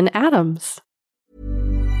 Lauren Adams.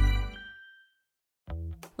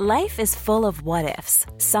 Life is full of what-ifs.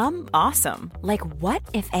 Some awesome. Like what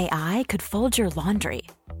if AI could fold your laundry?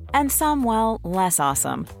 And some, well, less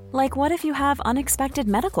awesome. Like what if you have unexpected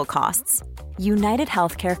medical costs? United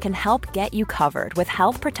Healthcare can help get you covered with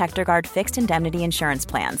Health Protector Guard fixed indemnity insurance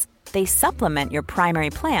plans. They supplement your primary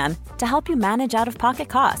plan to help you manage out-of-pocket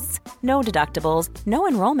costs. No deductibles, no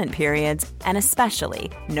enrollment periods, and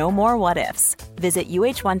especially no more what-ifs. Visit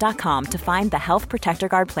uh1.com to find the Health Protector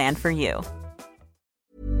Guard plan for you.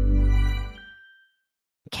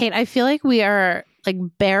 Kate, I feel like we are like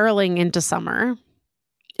barreling into summer.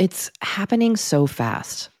 It's happening so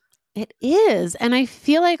fast. It is. And I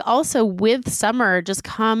feel like also with summer just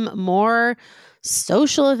come more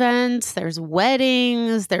social events. There's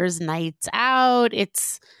weddings, there's nights out,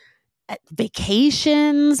 it's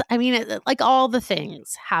vacations. I mean, like all the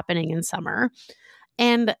things happening in summer.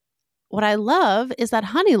 And what I love is that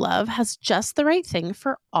Honeylove has just the right thing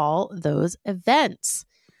for all those events.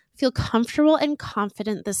 Feel comfortable and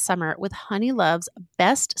confident this summer with Honeylove's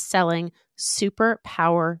best-selling Super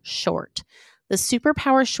Power Short. The Super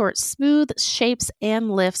Power Short smooths, shapes,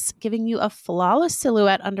 and lifts, giving you a flawless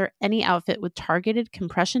silhouette under any outfit with targeted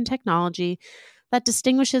compression technology that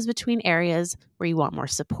distinguishes between areas where you want more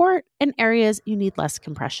support and areas you need less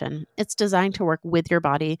compression. It's designed to work with your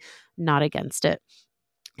body, not against it.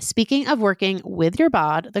 Speaking of working with your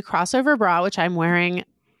bod, the crossover bra, which I'm wearing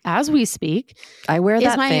as we speak. I wear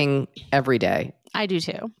that thing every day. I do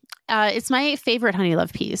too. It's my favorite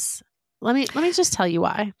Honeylove piece. Let me just tell you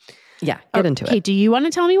why. Yeah, get into it. Okay, do you want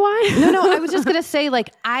to tell me why? No, I was just going to say, like,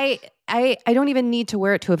 I don't even need to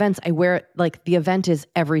wear it to events. I wear it, like, the event is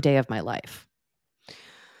every day of my life.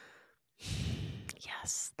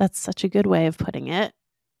 Yes, that's such a good way of putting it.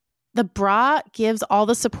 The bra gives all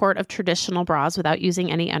the support of traditional bras without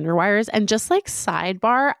using any underwires. And just like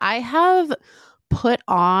sidebar, I have put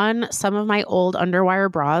on some of my old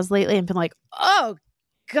underwire bras lately and been like, oh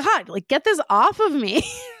God, like get this off of me.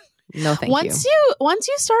 No, thank you. Once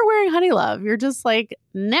you start wearing Honeylove, you're just like,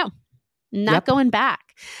 no, not going back.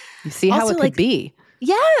 You see how it could be.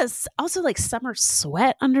 Yes. Also, like summer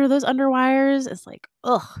sweat under those underwires is like,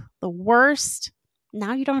 ugh, the worst.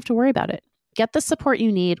 Now you don't have to worry about it. Get the support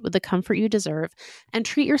you need with the comfort you deserve and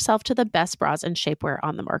treat yourself to the best bras and shapewear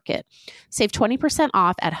on the market. Save 20%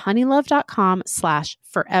 off at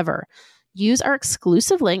honeylove.com/forever. Use our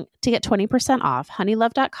exclusive link to get 20% off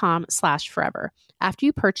honeylove.com/forever. After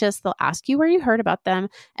you purchase, they'll ask you where you heard about them,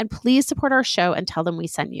 and please support our show and tell them we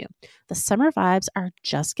sent you. The summer vibes are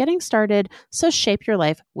just getting started, so shape your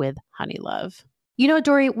life with Honeylove. You know,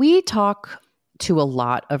 Doree, we talk to a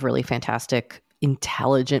lot of really fantastic,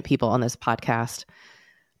 intelligent people on this podcast,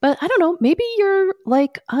 but I don't know, maybe you're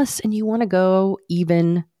like us and you want to go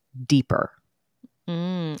even deeper.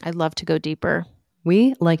 I'd love to go deeper.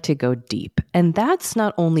 We like to go deep, and that's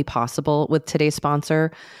not only possible with today's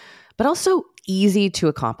sponsor, but also easy to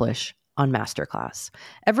accomplish on Masterclass.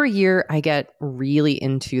 Every year I get really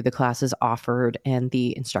into the classes offered and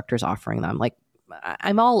the instructors offering them. Like,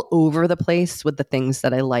 I'm all over the place with the things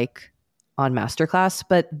that I like on Masterclass,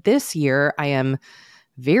 but this year I am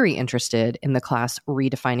very interested in the class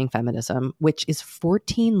Redefining Feminism, which is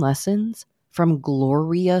 14 lessons from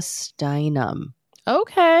Gloria Steinem.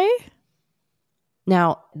 Okay.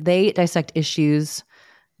 Now, they dissect issues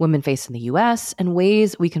women face in the US and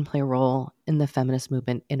ways we can play a role in the feminist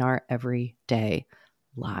movement in our everyday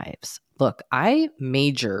lives. Look, I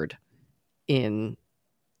majored in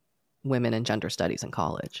women and gender studies in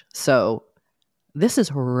college, so this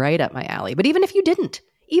is right up my alley. But even if you didn't,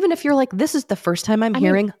 even if you're like, this is the first time I'm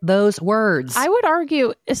hearing those words. I would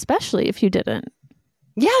argue, especially if you didn't.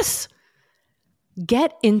 Yes.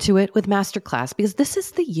 Get into it with Masterclass, because this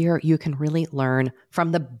is the year you can really learn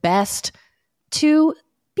from the best to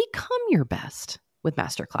become your best with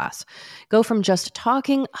Masterclass. Go from just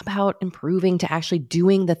talking about improving to actually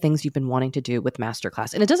doing the things you've been wanting to do with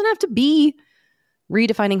Masterclass. And it doesn't have to be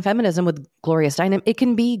redefining feminism with Gloria Steinem. It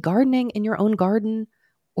can be gardening in your own garden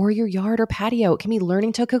or your yard or patio. It can be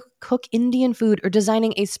learning to cook Indian food or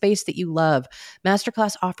designing a space that you love.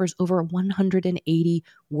 Masterclass offers over 180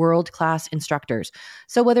 world-class instructors.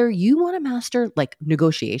 So whether you want to master like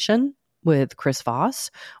negotiation with Chris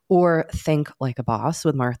Voss, or think like a boss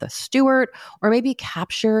with Martha Stewart, or maybe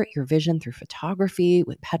capture your vision through photography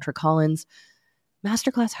with Petra Collins,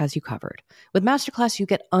 Masterclass has you covered. With Masterclass, you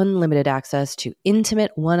get unlimited access to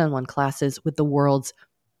intimate one-on-one classes with the world's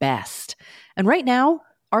best. And right now,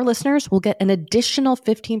 our listeners will get an additional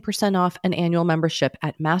 15% off an annual membership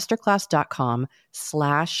at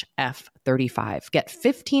masterclass.com/F35. Get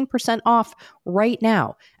 15% off right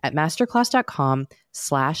now at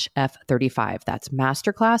masterclass.com/F35. That's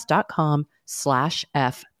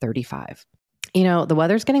masterclass.com/F35. You know, the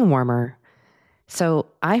weather's getting warmer,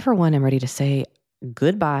 so I, for one, am ready to say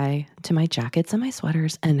goodbye to my jackets and my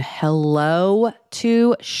sweaters and hello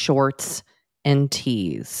to shorts and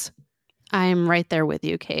tees. I'm right there with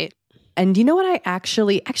you, Kate. And you know what? I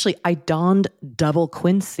actually I donned double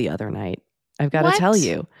quince the other night. I've got to tell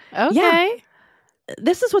you. Okay. Yeah.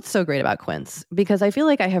 This is what's so great about quince, because I feel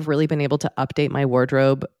like I have really been able to update my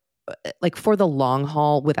wardrobe like for the long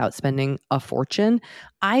haul without spending a fortune.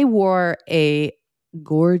 I wore a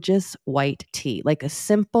gorgeous white tee, like a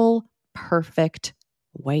simple, perfect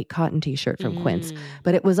white cotton t-shirt from Quince,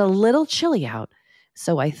 but it was a little chilly out.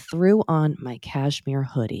 So I threw on my cashmere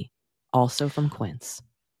hoodie, also from Quince.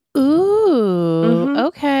 Ooh,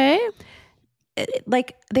 okay.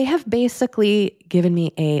 Like, they have basically given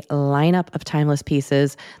me a lineup of timeless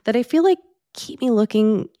pieces that I feel like keep me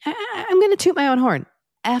looking, I'm going to toot my own horn,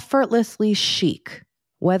 effortlessly chic,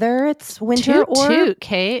 whether it's winter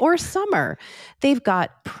or summer. They've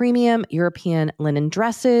got premium European linen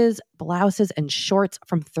dresses, blouses, and shorts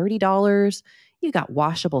from $30. You got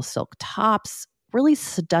washable silk tops, really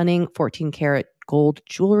stunning 14 karat gold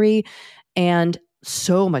jewelry, and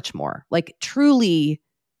so much more. Like truly,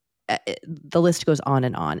 the list goes on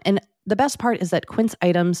and on. And the best part is that Quince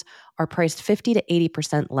items are priced 50 to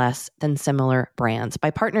 80% less than similar brands. By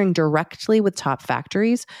partnering directly with top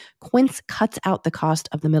factories, Quince cuts out the cost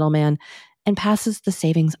of the middleman and passes the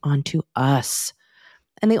savings on to us.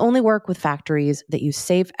 And they only work with factories that use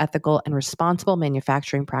safe, ethical, and responsible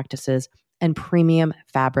manufacturing practices and premium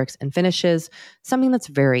fabrics and finishes, something that's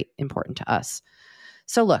very important to us.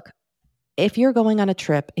 So look, if you're going on a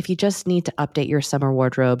trip, if you just need to update your summer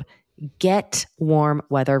wardrobe, get warm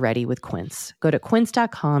weather ready with Quince. Go to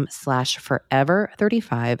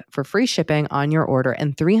quince.com/forever35 for free shipping on your order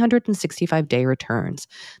and 365-day returns.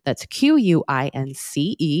 That's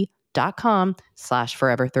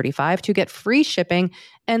QUINCE.com/forever35 to get free shipping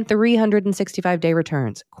and 365-day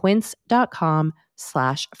returns.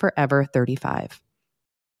 Quince.com/forever35.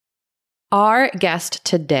 Our guest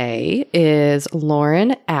today is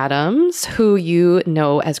Lauren Adams, who you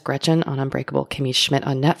know as Gretchen on Unbreakable Kimmy Schmidt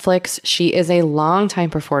on Netflix. She is a longtime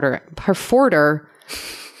performer.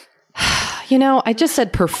 You know, I just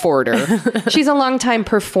said performer. She's a longtime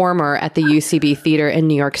performer at the UCB Theater in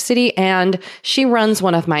New York City, and she runs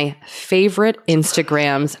one of my favorite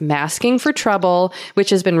Instagrams, Masking for Trouble,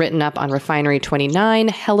 which has been written up on Refinery 29,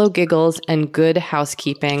 Hello Giggles, and Good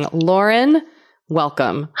Housekeeping. Lauren,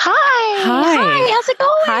 welcome. Hi. Hi. How's it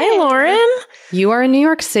going? Hi, Lauren. You are in New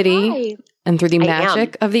York City, Hi. and through the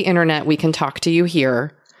magic of the internet, we can talk to you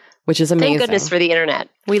here, which is amazing. Thank goodness for the internet.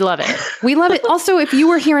 We love it. We love it. Also, if you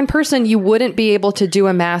were here in person, you wouldn't be able to do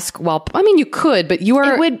a mask while, I mean, you could, but you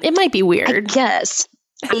are. It might be weird. Yes.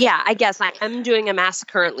 Yeah, I guess I'm doing a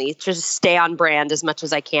mask currently to just stay on brand as much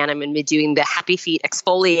as I can. I'm going to be doing the Happy Feet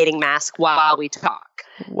exfoliating mask while we talk.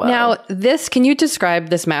 Whoa. Now, can you describe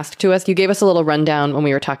this mask to us? You gave us a little rundown when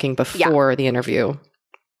we were talking before the interview.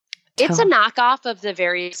 It's a knockoff of the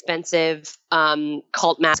very expensive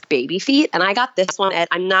cult mask Baby Feet. And I got this one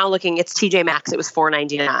I'm now looking, it's TJ Maxx. It was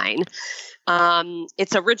 $4.99.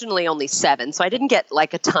 It's originally only $7. So I didn't get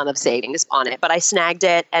like a ton of savings on it, but I snagged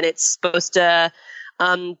it, and it's supposed to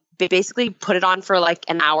basically put it on for like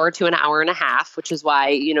an hour to an hour and a half, which is why,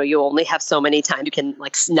 you only have so many times you can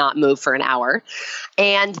like not move for an hour.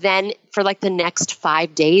 And then for like the next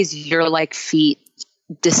 5 days, your like feet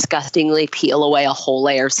disgustingly peel away a whole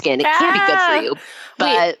layer of skin. It can be good for you.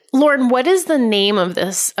 But wait, Lauren, what is the name of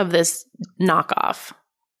this knockoff?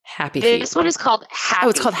 Happy Feet. This one is called Happy. Oh,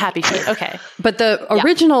 it's called Happy Feet. Okay. But the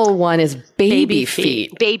original one is Baby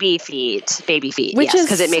Feet. Baby Feet. Which is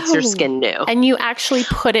because it makes your skin new. And you actually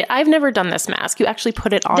put it, I've never done this mask. You actually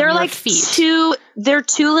put it on your feet. They're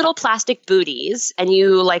two little plastic booties, and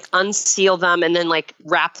you like unseal them and then like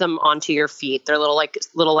wrap them onto your feet. They're little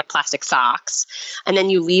plastic socks. And then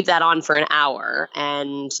you leave that on for an hour.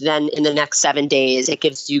 And then in the next 7 days, it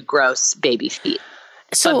gives you gross baby feet.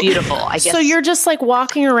 So beautiful, I guess. So you're just like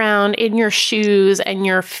walking around in your shoes and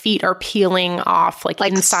your feet are peeling off like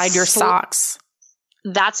inside your socks.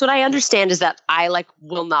 That's what I understand, is that I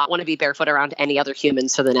will not want to be barefoot around any other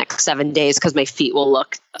humans for the next 7 days because my feet will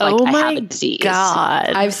look like I have a disease. God.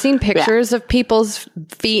 I've seen pictures of people's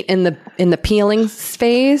feet in the peeling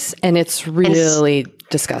phase, and it's really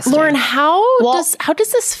disgusting. Lauren, how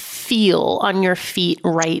does this feel on your feet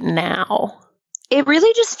right now? It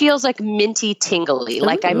really just feels like minty tingly,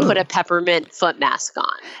 like I put a peppermint foot mask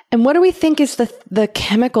on. And what do we think is the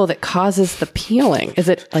chemical that causes the peeling? Is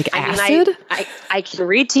it like acid? I can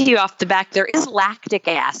read to you off the back. There is lactic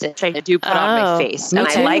acid, which I do put on my face. And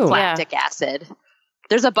I like lactic acid.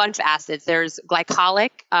 There's a bunch of acids. There's glycolic,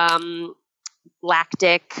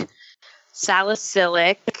 lactic,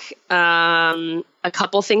 salicylic. A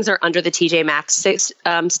couple things are under the TJ Maxx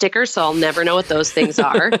sticker, so I'll never know what those things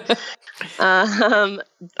are.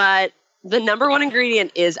 But the number one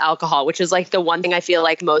ingredient is alcohol, which is like the one thing I feel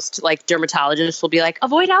like most like dermatologists will be like,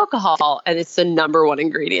 avoid alcohol. And it's the number one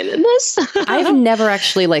ingredient in this. I've never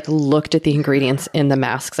actually looked at the ingredients in the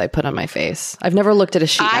masks I put on my face. I've never looked at a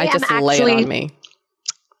sheet. I just lay it on me.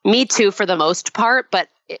 Me too, for the most part. But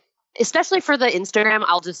especially for the Instagram,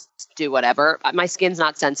 I'll just do whatever. My skin's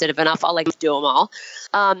not sensitive enough. I'll do them all.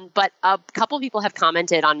 But a couple people have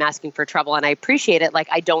commented on Masking for Trouble, and I appreciate it.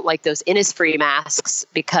 I don't like those Innisfree masks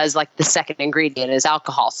because the second ingredient is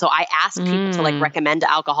alcohol. So I ask people to recommend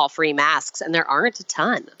alcohol-free masks, and there aren't a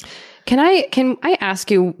ton. Can I ask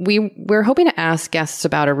you, we're hoping to ask guests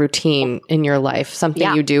about a routine in your life,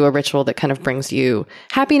 something you do, a ritual that kind of brings you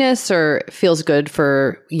happiness or feels good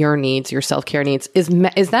for your needs, your self-care needs. Is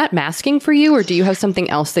that masking for you, or do you have something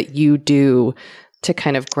else that you do to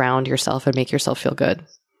kind of ground yourself and make yourself feel good?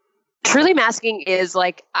 Truly masking is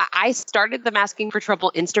like, I started the Masking for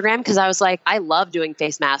Trouble Instagram because I was like, I love doing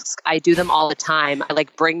face masks. I do them all the time. I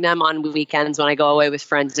like bring them on weekends when I go away with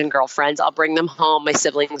friends and girlfriends. I'll bring them home. My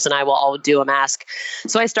siblings and I will all do a mask.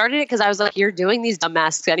 So I started it because I was like, you're doing these dumb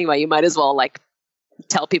masks anyway. You might as well like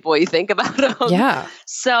tell people what you think about them. Yeah.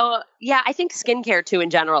 So yeah, I think skincare too in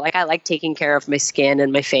general. Like I like taking care of my skin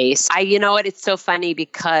and my face. You know what? It's so funny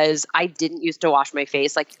because I didn't used to wash my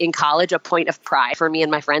face. Like in college, a point of pride for me and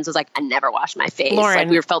my friends was like, I never wash my face. Lauren, like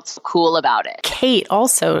we felt so cool about it. Kate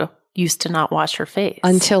also used to not wash her face.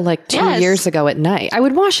 Until like 2 years ago at night. I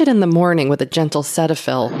would wash it in the morning with a gentle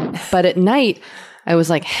Cetaphil. But at night, I was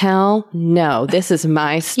like, hell no, this is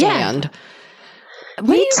my stand. Yeah.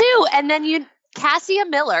 Me too. And then Cassia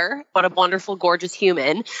Miller, what a wonderful, gorgeous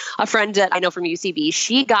human, a friend that I know from UCB,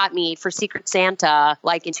 she got me for Secret Santa,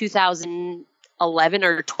 like in 2011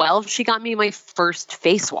 or 12, she got me my first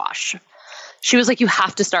face wash. She was like, you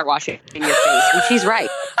have to start washing your face. And she's right.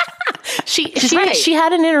 She's right. She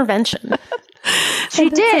had an intervention. She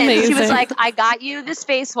did. Amazing. She was like, I got you this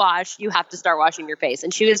face wash. You have to start washing your face.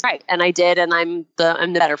 And she was right. And I did. And I'm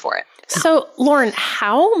the better for it. So Lauren,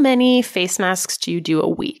 how many face masks do you do a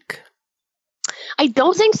week? I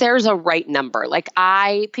don't think there's a right number. Like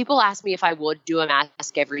people ask me if I would do a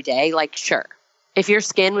mask every day. Like, sure. If your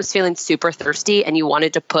skin was feeling super thirsty and you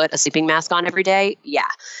wanted to put a sleeping mask on every day, yeah.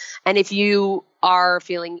 And if you are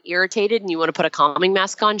feeling irritated and you want to put a calming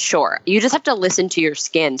mask on, sure. You just have to listen to your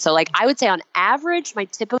skin. So like I would say on average, my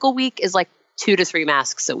typical week is like 2 to 3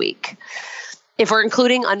 masks a week. If we're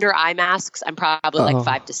including under eye masks, I'm probably like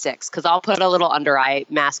 5 to 6 because I'll put a little under eye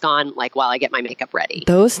mask on like while I get my makeup ready.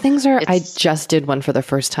 Those things I just did one for the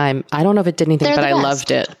first time. I don't know if it did anything, but I loved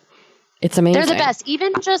it. It's amazing. They're the best.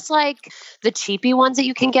 Even just like the cheapy ones that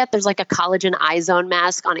you can get. There's like a collagen eye zone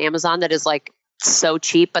mask on Amazon that is like so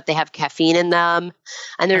cheap, but they have caffeine in them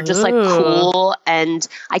and they're just like cool. And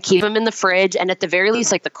I keep them in the fridge. And at the very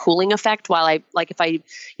least, like the cooling effect while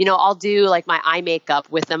I'll do like my eye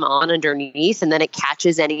makeup with them on underneath and then it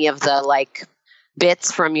catches any of the like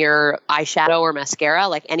bits from your eyeshadow or mascara,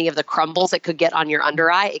 like any of the crumbles that could get on your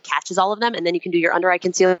under eye, it catches all of them. And then you can do your under eye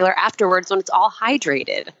concealer afterwards when it's all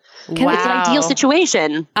hydrated. It's an ideal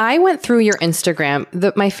situation. I went through your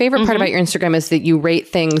Instagram. My favorite part about your Instagram is that you rate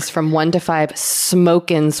things from 1 to 5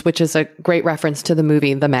 smoke-ins, which is a great reference to the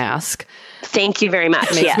movie The Mask. Thank you very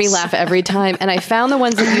much. It makes me laugh every time. And I found the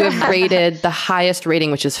ones that you have rated the highest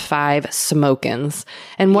rating, which is 5 smoke-ins.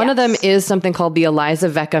 And one of them is something called the Eliza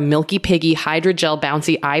Vecca Milky Piggy Hydrogel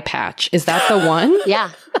Bouncy Eye Patch. Is that the one?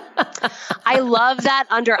 Yeah. I love that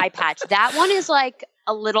under eye patch. That one is like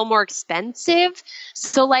a little more expensive.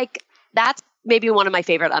 So like that's maybe one of my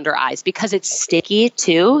favorite under eyes because it's sticky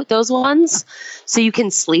too, those ones. So you can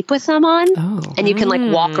sleep with them on and you can like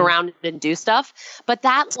walk around and do stuff. But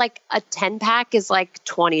that's like a 10 pack is like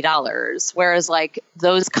 $20. Whereas like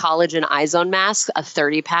those collagen eye zone masks, a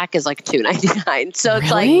 30 pack is like $2.99. So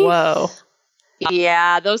it's like, whoa.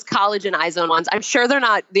 Yeah, those collagen eye zone ones. I'm sure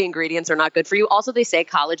the ingredients are not good for you. Also, they say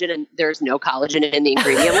collagen and there's no collagen in the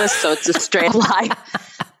ingredient list. So it's a straight up lie.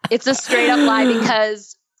 It's a straight up lie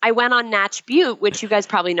because I went on Natch Butte, which you guys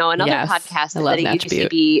probably know, another podcast that a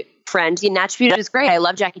UCB friend. Natch Butte is great. I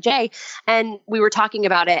love Jackie J. And we were talking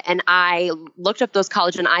about it and I looked up those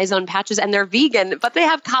collagen eye zone patches and they're vegan, but they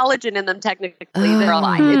have collagen in them technically. They're a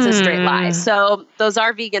lie. It's a straight lie. So those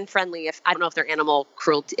are vegan friendly. I don't know if they're animal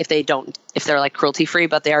cruelty, if they're like cruelty free,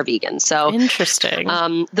 but they are vegan. So interesting.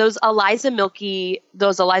 Those Eliza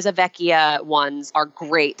Vecchia ones are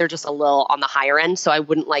great. They're just a little on the higher end. So I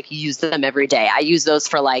wouldn't like use them every day. I use those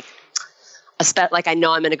for like I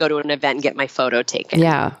know I'm going to go to an event and get my photo taken.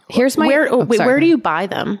 Yeah. Here's my where do you buy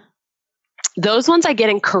them? Those ones I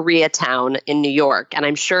get in Koreatown in New York. And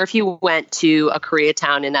I'm sure if you went to a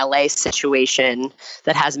Koreatown in LA situation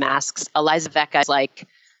that has masks, Eliza Vecca is like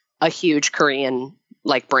a huge Korean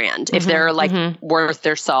like brand. If they're like worth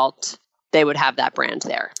their salt, they would have that brand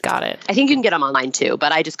there. Got it. I think you can get them online too,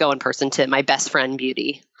 but I just go in person to my best friend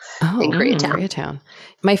Beauty in Koreatown.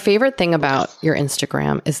 My favorite thing about your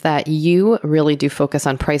Instagram is that you really do focus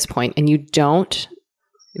on price point and you don't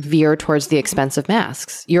veer towards the expensive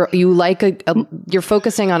masks. You're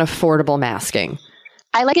focusing on affordable masking.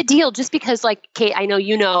 I like a deal just because like Kate, I know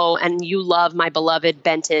you know, and you love my beloved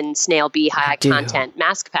Benton Snail Bee High Content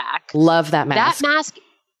Mask Pack. Love that mask. That mask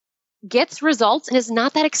gets results and is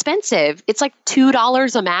not that expensive. It's like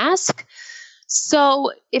 $2 a mask.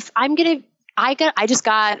 So if I'm going to, I just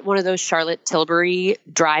got one of those Charlotte Tilbury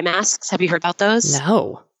dry masks. Have you heard about those?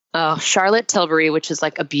 No. Oh, Charlotte Tilbury, which is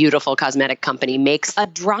like a beautiful cosmetic company, makes a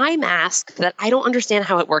dry mask that I don't understand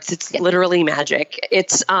how it works. It's literally magic.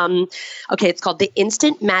 It's it's called the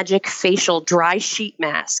Instant Magic Facial Dry Sheet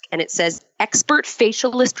Mask, and it says expert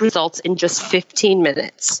facialist results in just 15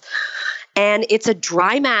 minutes. And it's a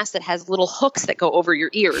dry mask that has little hooks that go over your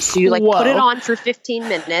ears. So you like put it on for 15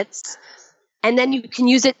 minutes, and then you can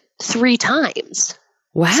use it 3 times.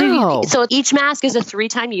 Wow. So each mask is a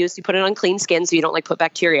 3-time use. You put it on clean skin so you don't like put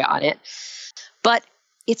bacteria on it. But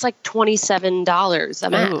it's like $27 a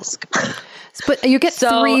mask. But you get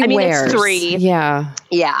 3 wears. It's 3. Yeah.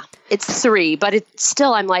 Yeah, it's 3. But it's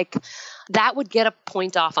still, I'm like, that would get a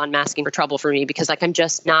point off on masking for trouble for me because like I'm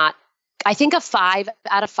just not. I think a 5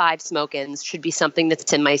 out of 5 smoke-ins should be something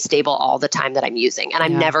that's in my stable all the time that I'm using. And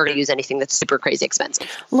I'm never going to use anything that's super crazy expensive.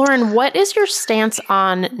 Lauren, what is your stance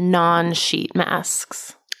on non-sheet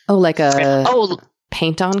masks? Oh, like a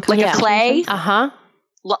paint-on kind of clay? Uh-huh.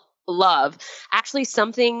 Love. Actually,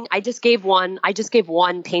 I just gave one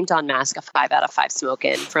paint-on mask a 5 out of 5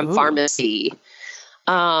 smoke-in from Pharmacy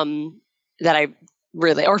that I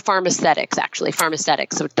really, or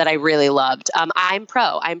Pharmaesthetics, that I really loved. I'm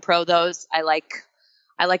pro those. I like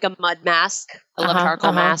a mud mask. I love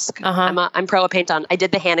charcoal mask. I'm pro a paint on. I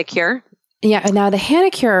did the Hanacure. Yeah. And now the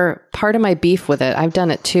Hanacure, part of my beef with it, I've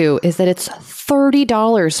done it too, is that it's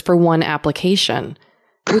 $30 for one application.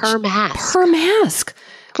 Per mask.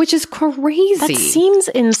 Which is crazy. That seems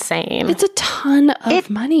insane. It's a ton of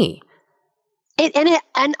money.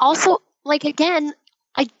 And also, like, again,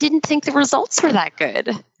 I didn't think the results were that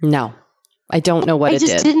good. No, I don't know what it did.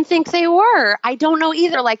 I just didn't think they were. I don't know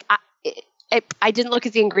either. Like, I didn't look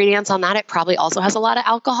at the ingredients on that. It probably also has a lot of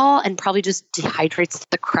alcohol and probably just dehydrates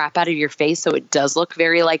the crap out of your face. So it does look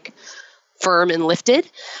very like firm and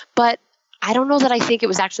lifted. But I don't know that I think it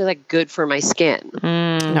was actually like good for my skin.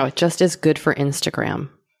 No, it just is good for Instagram.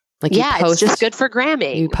 Like it's just good for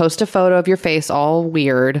gramming. You post a photo of your face all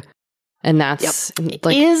weird. And that's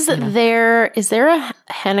like, is there a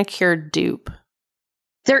Hanacure dupe?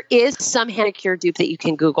 There is some Hanacure dupe that you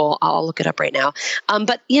can Google. I'll look it up right now.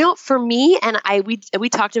 But for me, and we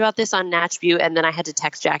talked about this on Natch View, and then I had to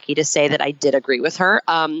text Jackie to say that I did agree with her.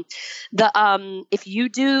 If you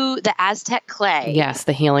do the Aztec clay, yes,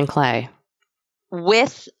 the healing clay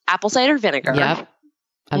with apple cider vinegar, yep,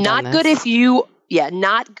 not good if you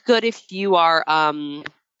are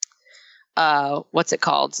what's it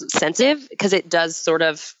called? Sensitive, because it does sort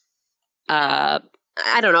of, I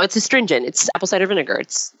don't know. It's astringent. It's apple cider vinegar.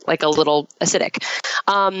 It's like a little acidic.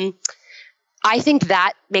 I think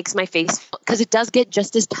that makes my face, because it does get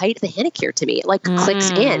just as tight as the Hanacure to me. It like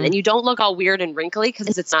clicks in, and you don't look all weird and wrinkly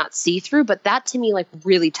because it's not see-through, but that to me like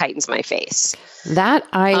really tightens my face. That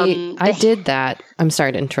I did that. I'm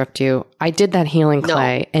sorry to interrupt you. I did that healing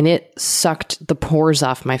clay and it sucked the pores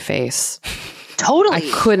off my face. Totally.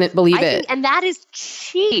 I couldn't believe it. And that is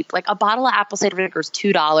cheap. Like a bottle of apple cider vinegar is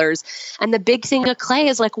 $2. And the big thing of clay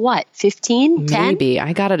is like what? 15? 10? Maybe.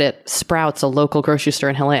 I got it at Sprouts, a local grocery store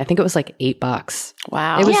in LA. I think it was like $8.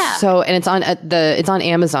 Wow. It was and it's on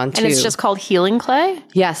Amazon too. And it's just called healing clay?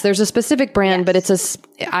 Yes, there's a specific brand, but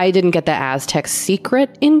I didn't get the Aztec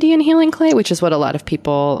Secret Indian healing clay, which is what a lot of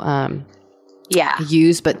people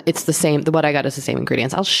use, but it's the same. What I got is the same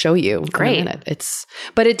ingredients. I'll show you. Great. In a minute.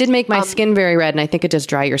 But it did make my skin very red, and I think it does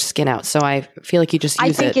dry your skin out. So I feel like you just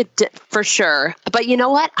use it. I think it for sure. But you know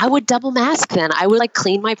what? I would double mask then. I would like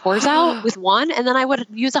clean my pores out with one, and then I would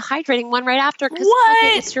use a hydrating one right after. Because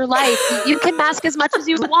it's your life. You can mask as much as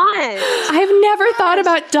you want. I've never thought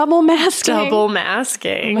about double masking. Double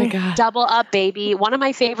masking. Oh my God. Double up, baby. One of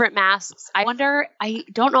my favorite masks. I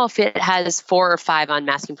don't know if it has 4 or 5 on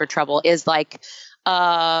Masking for Trouble, is like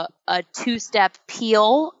a 2-step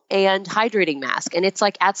peel and hydrating mask. And it's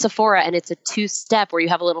like at Sephora, and it's a 2-step where you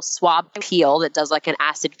have a little swab peel that does like an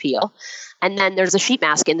acid peel. And then there's a sheet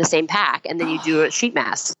mask in the same pack. And then you do a sheet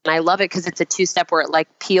mask. And I love it because it's a 2-step where it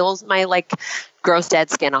like peels my like gross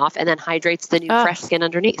dead skin off and then hydrates the new fresh skin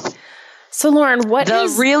underneath. So Lauren,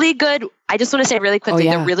 really good, I just want to say really quickly,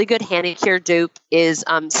 the really good Hanacure dupe is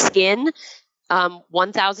Skin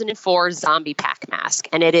 1004 Zombie Pack Mask,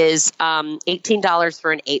 and it is $18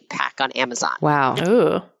 for an 8-pack on Amazon. Wow.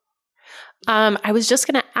 Ooh. I was just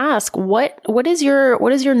going to ask, what is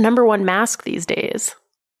your number one mask these days?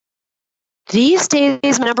 These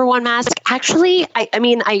days, my number one mask, actually, I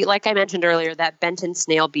mean, like I mentioned earlier, that Benton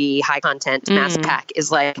Snail Bee high content mask pack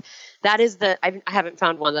is like, that is I haven't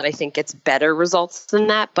found one that I think gets better results than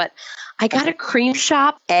that, but I got a Cream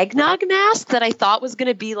Shop eggnog mask that I thought was going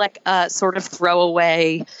to be like a sort of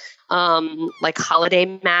throwaway like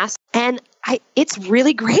holiday mask. And it's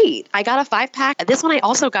really great. I got a 5-pack. This one I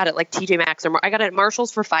also got at like TJ Maxx, or I got it at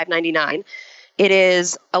Marshall's for $5.99. It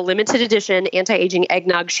is a limited edition anti-aging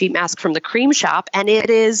eggnog sheet mask from the Cream Shop, and it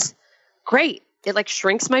is great. It like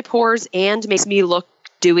shrinks my pores and makes me look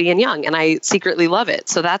dewy and young, and I secretly love it.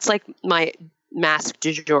 So that's like my mask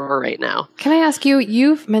du jour right now. Can I ask you,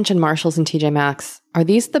 you've mentioned Marshalls and TJ Maxx. Are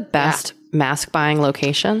these the best mask buying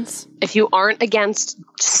locations? If you aren't against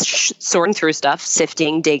sorting through stuff,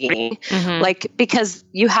 sifting, digging, like, because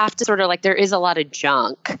you have to sort of like, there is a lot of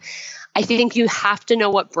junk. I think you have to know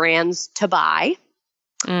what brands to buy.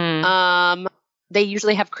 They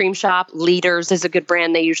usually have Cream Shop. Leaders is a good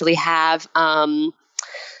brand. They usually have, and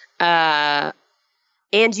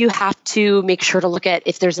you have to make sure to look at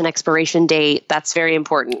if there's an expiration date. That's very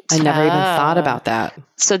important. I never even thought about that.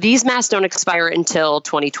 So these masks don't expire until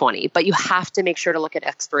 2020, but you have to make sure to look at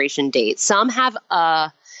expiration dates. Some have,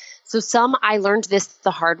 some I learned this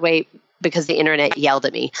the hard way because the internet yelled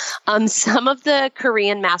at me. Some of the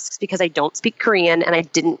Korean masks, because I don't speak Korean and I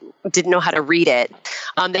didn't know how to read it,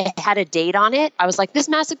 they had a date on it. I was like, this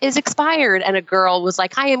mask is expired. And a girl was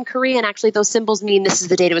like, hi, I'm Korean. Actually, those symbols mean this is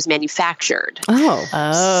the date it was manufactured.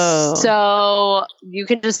 Oh. So you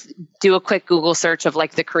can just do a quick Google search of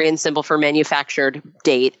like the Korean symbol for manufactured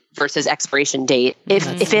date versus expiration date.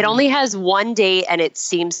 If it only has one date and it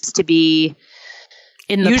seems to be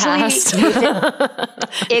in the past,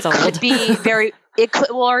 it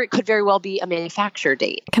could very well be a manufacture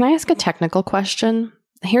date. Can I ask a technical question?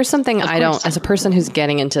 Here's something as a person who's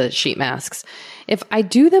getting into sheet masks, if I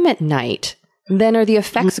do them at night, then are the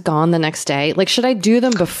effects gone the next day? Like, should I do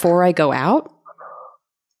them before I go out?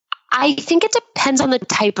 I think it depends on the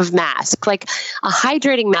type of mask. Like a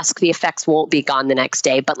hydrating mask, the effects won't be gone the next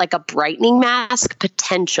day, but like a brightening mask,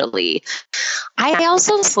 potentially. I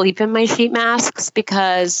also sleep in my sheet masks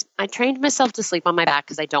because I trained myself to sleep on my back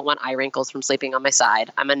because I don't want eye wrinkles from sleeping on my side.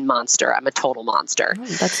 I'm a monster. I'm a total monster. Oh,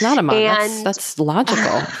 that's not a monster. That's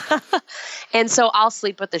logical. And so I'll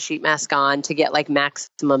sleep with the sheet mask on to get like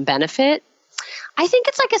maximum benefit. I think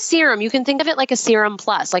it's like a serum. You can think of it like a serum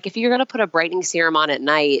plus. Like if you're going to put a brightening serum on at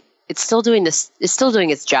night, it's still doing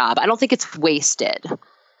its job. I don't think it's wasted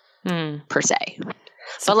per se.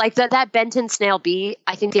 But like that Benton Snail Bee,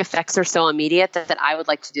 I think the effects are so immediate that I would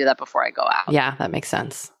like to do that before I go out. Yeah, that makes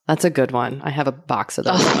sense. That's a good one. I have a box of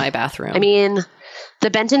those in my bathroom. I mean, the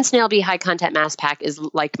Benton Snail Bee High Content Mask Pack is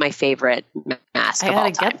like my favorite mask of all time.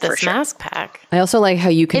 I gotta get this mask pack. I also like how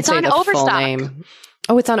you can say the Overstock. full name.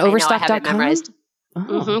 Oh, it's on Overstock.com? I have it memorized.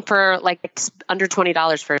 For like under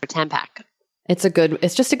 $20 for a 10-pack. It's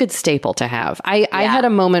just a good staple to have. I had a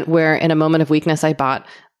moment where in a moment of weakness, I bought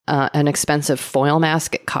an expensive foil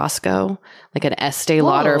mask at Costco, like an Estee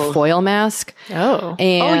Lauder foil mask. Oh.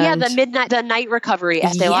 And the night recovery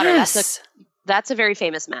Estee Lauder. That's a very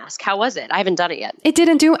famous mask. How was it? I haven't done it yet. It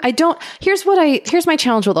didn't do. Here's my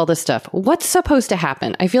challenge with all this stuff. What's supposed to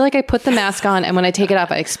happen? I feel like I put the mask on and when I take it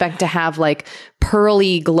off, I expect to have like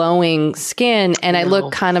pearly glowing skin and I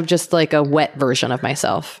look kind of just like a wet version of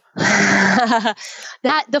myself. The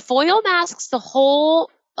foil masks, the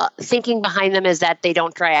whole thinking behind them is that they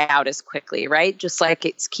don't dry out as quickly, right? Just like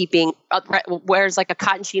it's keeping, whereas like a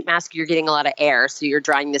cotton sheet mask, you're getting a lot of air, so you're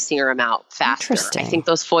drying the serum out faster. I think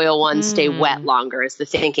those foil ones stay wet longer is the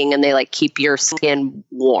thinking, and they like keep your skin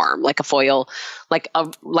warm, like a foil, like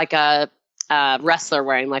a wrestler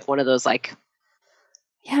wearing like one of those like.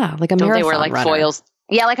 Yeah, like a don't marathon they wear like runner. foils?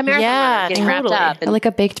 Yeah, like a marathon runner getting wrapped up. And like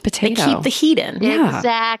a baked potato. They keep the heat in. Yeah.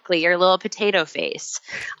 Exactly, your little potato face.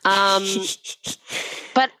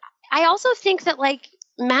 But I also think that like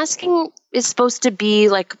masking is supposed to be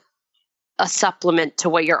like a supplement to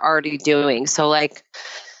what you're already doing. So like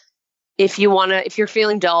if you're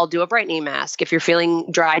feeling dull, do a brightening mask. If you're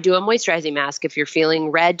feeling dry, do a moisturizing mask. If you're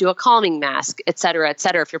feeling red, do a calming mask, et cetera, et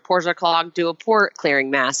cetera. If your pores are clogged, do a pore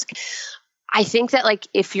clearing mask. I think that like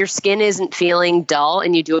if your skin isn't feeling dull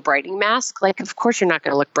and you do a brightening mask, like of course you're not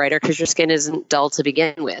going to look brighter because your skin isn't dull to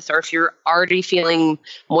begin with. Or if you're already feeling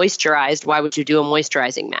moisturized, why would you do a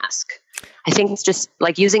moisturizing mask? I think it's just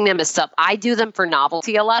like using them as I do them for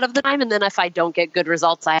novelty a lot of the time. And then if I don't get good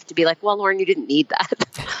results, I have to be like, well, Lauren, you didn't need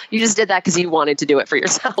that. You just did that because you wanted to do it for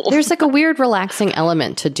yourself. There's like a weird relaxing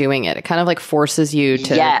element to doing it. It kind of like forces you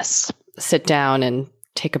to sit down and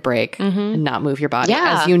take a break and not move your body.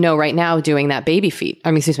 Yeah. As you know right now, doing that happy feet.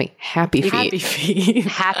 Happy feet.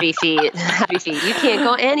 Happy feet. You can't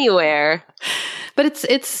go anywhere. But it's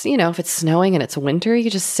if it's snowing and it's winter, you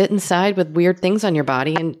just sit inside with weird things on your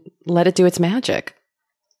body and let it do its magic.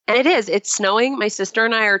 And it is. It's snowing. My sister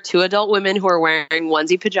and I are 2 adult women who are wearing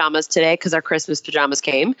onesie pajamas today because our Christmas pajamas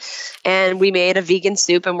came. And we made a vegan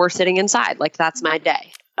soup and we're sitting inside. Like, that's my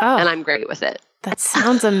day. Oh, And I'm great with it. that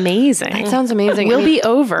sounds amazing. That sounds amazing. We'll be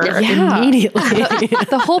over immediately.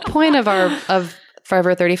 The whole point of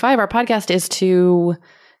Forever 35, our podcast, is to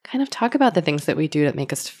kind of talk about the things that we do that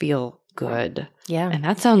make us feel good. Yeah. And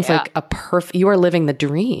that sounds like you are living the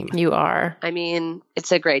dream. You are. I mean,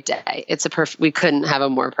 it's a great day. We couldn't have a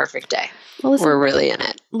more perfect day. Well, listen, We're really in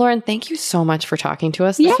it. Lauren, thank you so much for talking to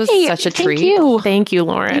us. This was Yay, such a thank treat. you. Thank you,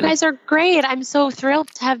 Lauren. You guys are great. I'm so thrilled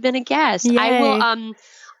to have been a guest. Yay. I will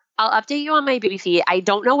I'll update you on my baby feed. I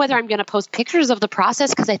don't know whether I'm going to post pictures of the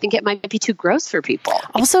process because I think it might be too gross for people.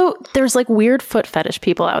 Also, there's like weird foot fetish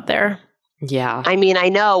people out there. Yeah. I mean, I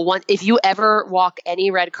know if you ever walk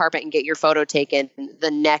any red carpet and get your photo taken,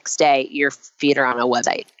 the next day your feet are on a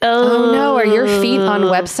website. Oh no, are your feet on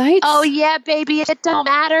websites? Oh yeah, baby. It don't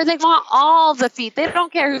matter. They want all the feet. They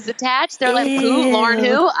don't care who's attached. They're like, who? Lauren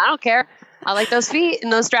who? I don't care. I like those feet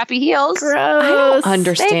and those strappy heels. Gross. I don't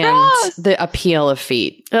understand gross. the appeal of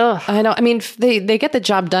feet. Ugh. I know. I mean, they get the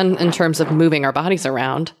job done in terms of moving our bodies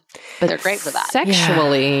around, but They're great for that.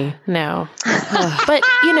 Sexually, No. But,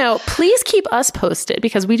 please keep us posted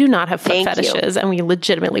because we do not have foot Thank fetishes and we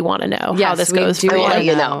legitimately want to know how this we goes do for you. want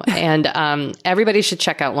to know. And everybody should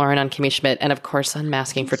check out Lauren on Kimmy Schmidt, and of course on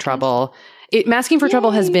Masking for Trouble. Masking for Trouble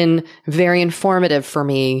has been very informative for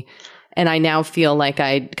me. And I now feel like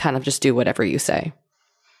I kind of just do whatever you say.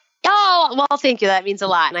 Oh, well, thank you. That means a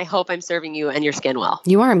lot. And I hope I'm serving you and your skin well.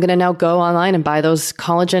 You are. I'm going to now go online and buy those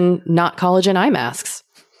not collagen eye masks.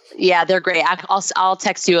 Yeah, they're great. I'll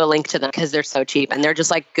text you a link to them because they're so cheap. And they're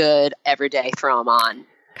just like good every day. Throw them on.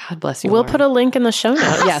 God bless you, We'll Lauren. put a link in the show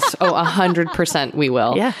notes. Yes. 100% we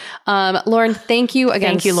will. Yeah. Lauren, thank you again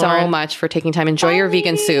Thank you, so Lauren. much for taking time. Enjoy your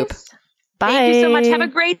vegan soup. Bye. Thank you so much. Have a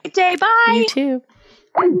great day. Bye. You too.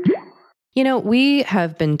 We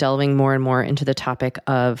have been delving more and more into the topic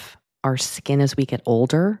of our skin as we get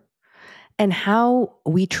older and how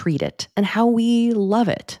we treat it and how we love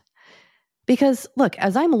it. Because look,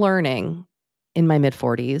 as I'm learning in my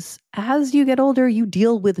mid-40s, as you get older, you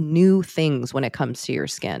deal with new things when it comes to your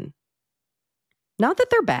skin. Not that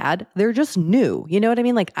they're bad, they're just new. You know what I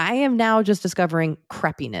mean? Like, I am now just discovering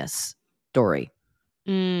crepiness, Dory.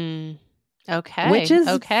 Okay. Which is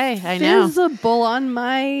okay. I know. visible on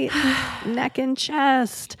my neck and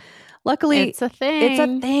chest. Luckily, It's a thing. It's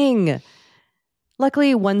a thing.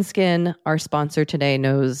 Luckily, OneSkin, our sponsor today,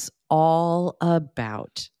 knows all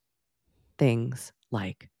about things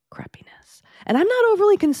like crepiness. And I'm not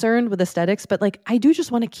overly concerned with aesthetics, but I do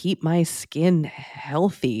just want to keep my skin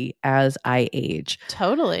healthy as I age.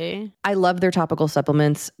 Totally. I love their topical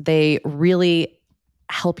supplements. They really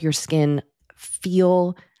help your skin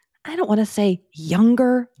feel, I don't want to say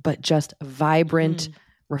younger, but just vibrant,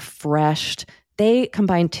 refreshed. They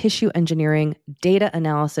combine tissue engineering, data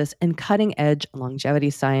analysis, and cutting-edge longevity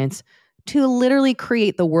science to literally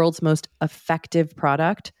create the world's most effective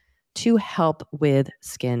product to help with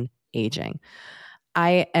skin aging.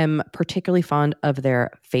 I am particularly fond of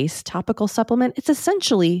their face topical supplement. It's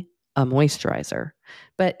essentially a moisturizer,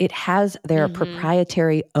 but it has their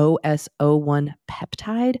proprietary OS01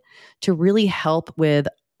 peptide to really help with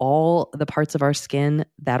all the parts of our skin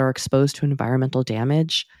that are exposed to environmental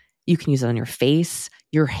damage. You can use it on your face,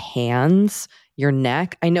 your hands, your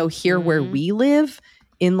neck. I know here where we live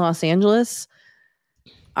in Los Angeles,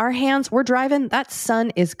 our hands, we're driving, that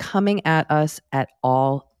sun is coming at us at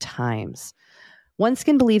all times.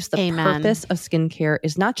 OneSkin believes the Amen. purpose of skincare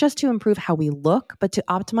is not just to improve how we look, but to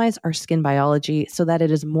optimize our skin biology so that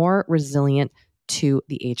it is more resilient to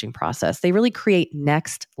the aging process. They really create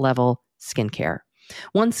next level skincare.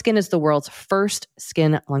 OneSkin is the world's first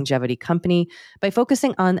skin longevity company. By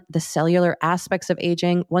focusing on the cellular aspects of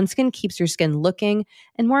aging, OneSkin keeps your skin looking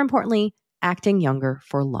and, more importantly, acting younger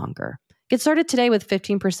for longer. Get started today with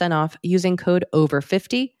 15% off using code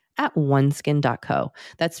OVER50 at oneskin.co.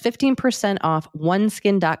 That's 15% off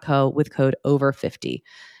oneskin.co with code OVER50.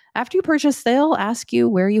 After you purchase, they'll ask you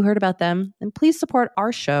where you heard about them, and please support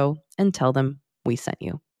our show and tell them we sent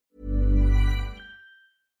you.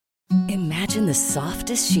 Imagine the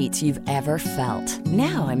softest sheets you've ever felt.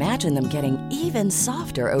 Now imagine them getting even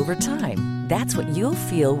softer over time. That's what you'll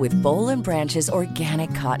feel with Boll & Branch's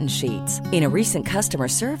organic cotton sheets. In a recent customer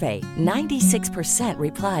survey, 96%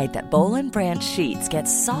 replied that Boll & Branch sheets get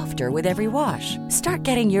softer with every wash. Start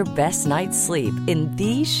getting your best night's sleep in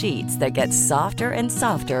these sheets that get softer and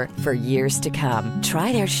softer for years to come.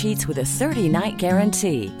 Try their sheets with a 30-night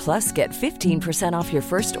guarantee. Plus, get 15% off your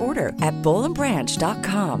first order at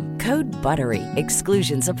bollandbranch.com. Code BUTTERY.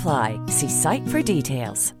 Exclusions apply. See site for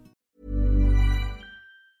details.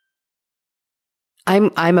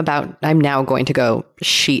 I'm now going to go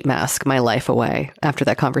sheet mask my life away after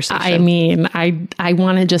that conversation. I mean, I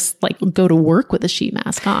want to just like go to work with a sheet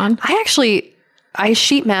mask on. I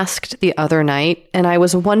sheet masked the other night, and I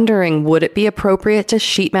was wondering, would it be appropriate to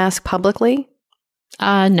sheet mask publicly?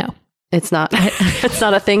 No. It's not. It's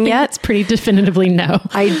not a thing yet. It's pretty definitively no.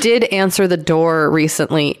 I did answer the door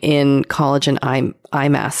recently in college, and I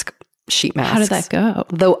mask sheet masks. How did that go?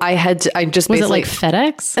 Though I just was basically, it like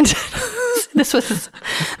FedEx?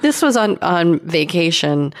 This was on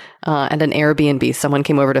vacation at an Airbnb. Someone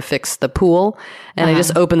came over to fix the pool, and I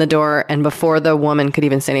just opened the door, and before the woman could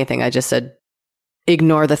even say anything, I just said,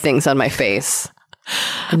 "Ignore the things on my face."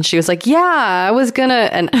 And she was like, "Yeah, I was gonna,"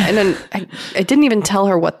 and then I didn't even tell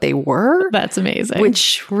her what they were. That's amazing.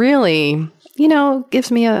 Which really,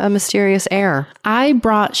 gives me a mysterious air. I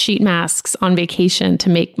brought sheet masks on vacation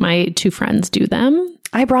to make my two friends do them.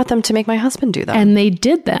 I brought them to make my husband do them. And they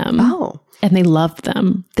did them. Oh. And they loved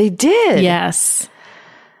them. They did? Yes.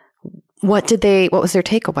 What was their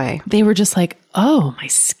takeaway? They were just like, oh, my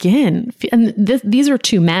skin. And these are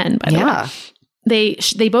two men, by the way.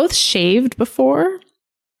 They both shaved before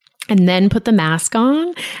and then put the mask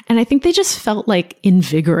on. And I think they just felt like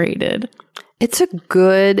invigorated. It's a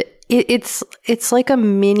good, it's like a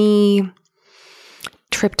mini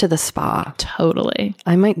trip to the spa. Totally.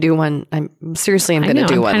 I might do one. I'm going to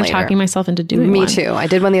do one later. I'm kind of talking myself into doing one. Me too. I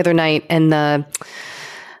did one the other night, and the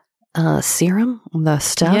serum, the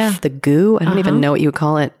stuff, the goo, I don't even know what you would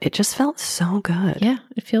call it. It just felt so good. Yeah,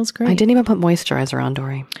 it feels great. I didn't even put moisturizer on,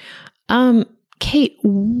 Dory. Kate,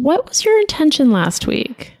 what was your intention last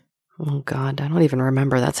week? Oh, God, I don't even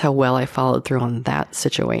remember. That's how well I followed through on that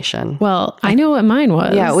situation. Well, I know what mine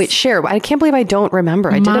was. Yeah, wait, share. I can't believe I don't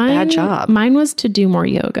remember. I did a bad job. Mine was to do more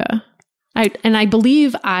yoga. I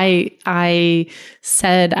believe I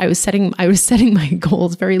said I was setting my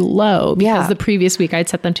goals very low because the previous week I'd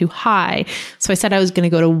set them too high. So I said I was going to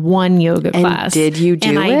go to one yoga class. Did you do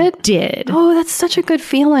it? I did. Oh, that's such a good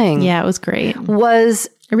feeling. Yeah, it was great.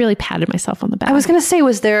 I really patted myself on the back. I was going to say,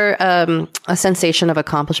 was there a sensation of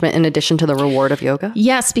accomplishment in addition to the reward of yoga?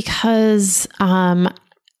 Yes, because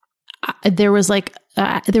there was like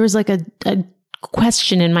a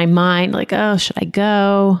question in my mind, like, oh, should I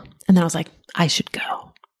go? And then I was like, I should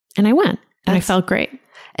go. And I went, and I felt great.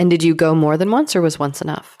 And did you go more than once, or was once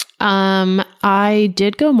enough? I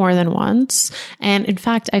did go more than once. And in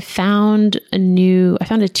fact, I found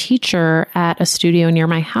a teacher at a studio near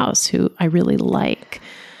my house who I really like.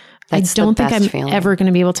 That's I don't think I'm feeling. ever going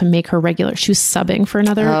to be able to make her regular. She was subbing for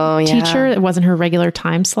another teacher. It wasn't her regular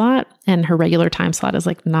time slot. And her regular time slot is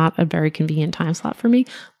like not a very convenient time slot for me.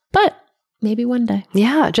 But maybe one day.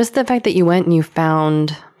 Yeah. Just the fact that you went and you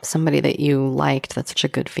found somebody that you liked. That's such a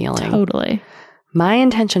good feeling. Totally. My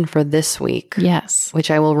intention for this week. Yes. Which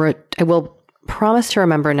I will promise to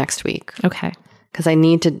remember next week. Okay. Because I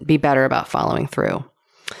need to be better about following through.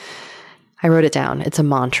 I wrote it down. It's a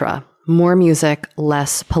mantra. More music,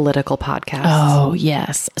 less political podcasts. Oh,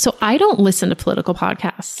 yes. So I don't listen to political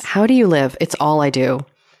podcasts. How do you live? It's all I do.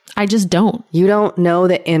 I just don't. You don't know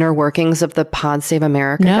the inner workings of the Pod Save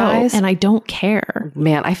America guys? And I don't care.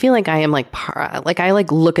 Man, I feel like I am I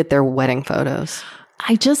look at their wedding photos.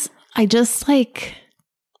 I just didn't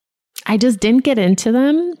get into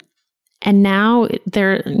them. And now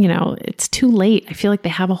they're, it's too late. I feel like they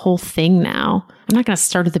have a whole thing now. I'm not going to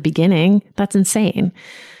start at the beginning. That's insane.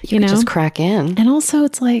 You know, just crack in. And also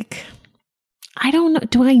it's like, I don't know.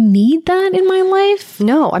 Do I need that in my life?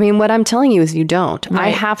 No. I mean, what I'm telling you is you don't. Right. I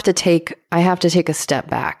have to take a step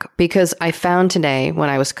back because I found today when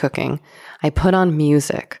I was cooking, I put on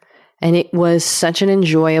music and it was such an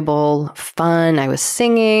enjoyable, fun. I was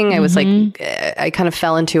singing. I was like, I kind of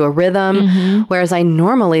fell into a rhythm. Whereas I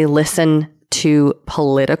normally listen to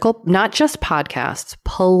political, not just podcasts,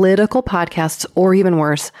 political podcasts, or even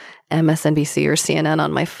worse, MSNBC or CNN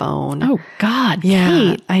on my phone. Oh God.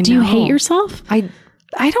 Yeah. Kate, do you hate yourself? I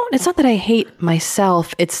don't, it's not that I hate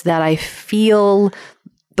myself. It's that I feel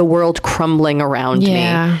the world crumbling around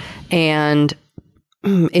me and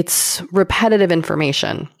it's repetitive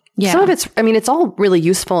information. Yeah. Some of it's all really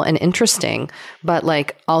useful and interesting, but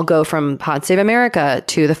like I'll go from Pod Save America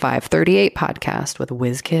to the 538 podcast with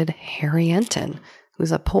WizKid Harry Enton,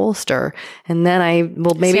 who's a pollster. And then I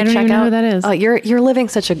will maybe I don't check even know out. who that is. Oh, you're living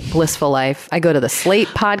such a blissful life. I go to the Slate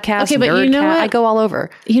podcast. Okay, but Nerdcast. you know what? I go all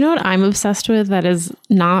over. You know what I'm obsessed with that is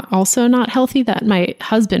not healthy that my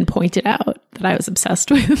husband pointed out that I was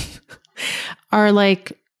obsessed with are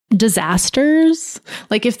like disasters.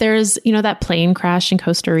 Like if there's, that plane crash in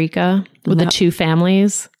Costa Rica with the two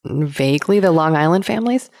families. Vaguely, the Long Island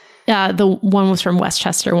families? The one was from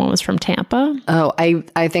Westchester, one was from Tampa. Oh,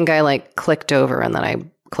 I think I like clicked over and then I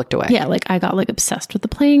clicked away. Yeah, like I got like obsessed with the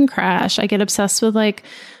plane crash. I get obsessed with like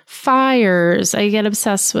fires. I get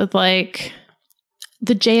obsessed with like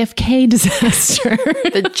the JFK disaster.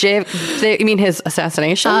 You mean his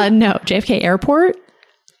assassination? No, JFK Airport.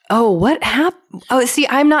 Oh, what happened? Oh, see,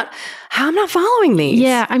 I'm not following these.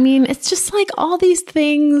 Yeah, I mean, it's just like all these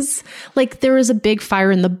things. Like there was a big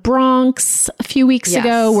fire in the Bronx a few weeks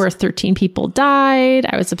ago where 13 people died.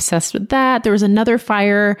 I was obsessed with that. There was another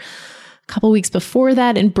fire a couple weeks before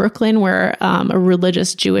that in Brooklyn where a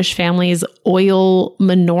religious Jewish family's oil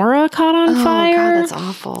menorah caught on fire. God, that's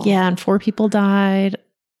awful. Yeah, and 4 people died.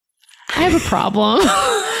 I have a problem.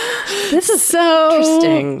 This is so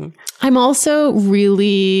interesting. I'm also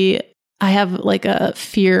I have like a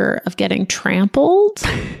fear of getting trampled.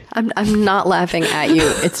 I'm not laughing at you.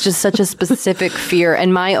 It's just such a specific fear.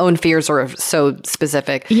 And my own fears are so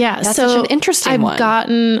specific. Yeah. That's so such an interesting one. I've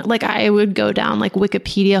gotten, like, I would go down like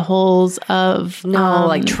Wikipedia holes of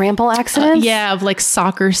like trample accidents. Of like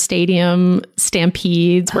soccer stadium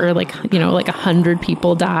stampedes where like, you know, like 100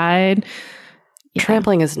 people died. Yeah.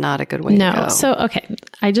 Trampling is not a good way to go. So, okay.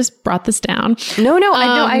 I just brought this down. No,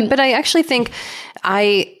 but I actually think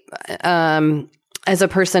as a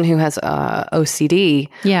person who has OCD,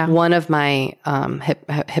 one of my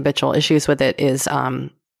habitual issues with it is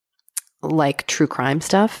like true crime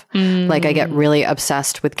stuff. Like I get really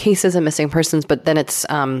obsessed with cases and missing persons, but then it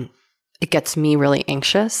gets me really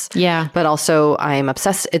anxious. Yeah. But also I'm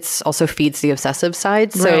obsessed. It's also feeds the obsessive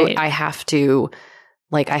side. So I have to...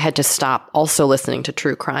 Like I had to stop also listening to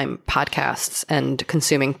true crime podcasts and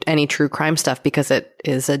consuming any true crime stuff because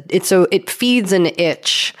it feeds an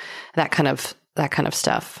itch, that kind of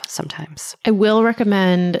stuff sometimes. I will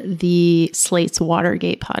recommend the Slate's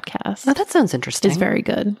Watergate podcast. Oh, that sounds interesting. It's very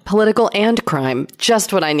good. Political and crime,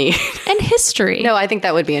 just what I need. And history. No, I think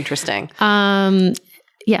that would be interesting.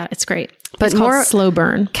 Yeah, it's great. But it's called Slow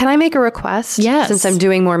Burn. Can I make a request? Yes. Since I'm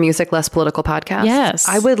doing more music, less political podcasts. Yes.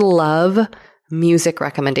 I would love music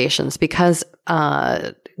recommendations because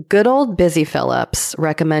good old Busy Phillips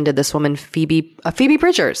recommended this woman Phoebe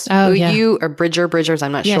Bridgers. Or Bridgers,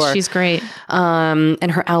 I'm not sure. Yeah, she's great. And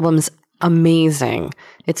her album's amazing.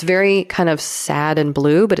 It's very kind of sad and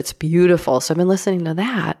blue, but it's beautiful. So I've been listening to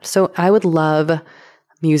that. So I would love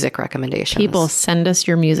music recommendations. People send us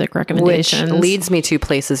your music recommendations. Which leads me to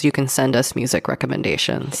places you can send us music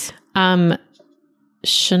recommendations.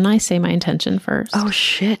 Shouldn't I say my intention first? Oh,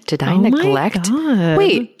 shit. Did I neglect? My God.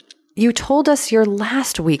 Wait, you told us your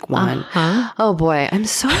last week one. Uh-huh. Oh, boy. I'm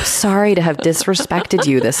so sorry to have disrespected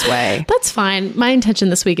you this way. That's fine. My intention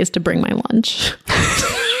this week is to bring my lunch.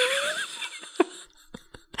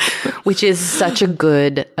 Which is such a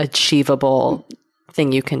good, achievable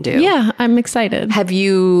thing you can do. Yeah, I'm excited. Have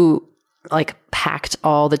you packed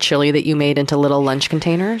all the chili that you made into little lunch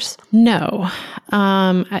containers? No.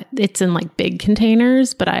 It's in big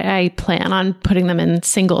containers, but I plan on putting them in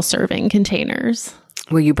single serving containers.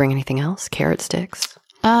 Will you bring anything else? Carrot sticks?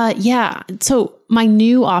 Yeah. So my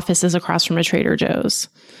new office is across from a Trader Joe's.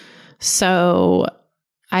 So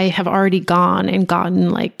I have already gone and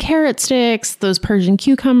gotten carrot sticks, those Persian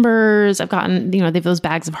cucumbers. I've gotten, they have those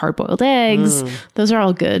bags of hard-boiled eggs. Those are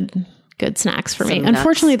all good snacks for me. Nuts.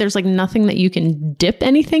 Unfortunately, there's nothing that you can dip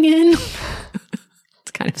anything in.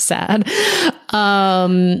 It's kind of sad.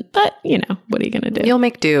 But what are you going to do? You'll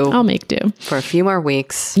make do. I'll make do. For a few more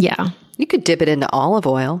weeks. Yeah. You could dip it into olive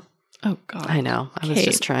oil. Oh, God. I know. I was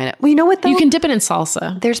just trying it. Well, you know what, though? You can dip it in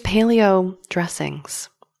salsa. There's paleo dressings.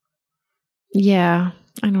 Yeah.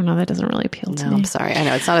 I don't know. That doesn't really appeal to me. I'm sorry. I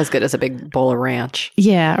know. It's not as good as a big bowl of ranch.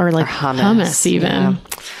 Yeah. Or hummus even. Yeah.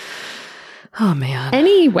 Oh, man.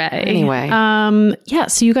 Anyway. Yeah.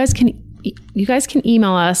 So you guys can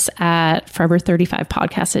email us at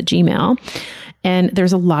forever35podcast@gmail.com. And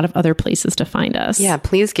there's a lot of other places to find us. Yeah.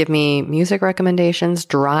 Please give me music recommendations,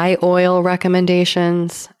 dry oil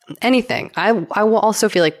recommendations, anything. I will also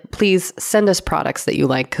feel please send us products that you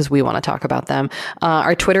like because we want to talk about them.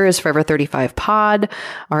 Our Twitter is forever35pod.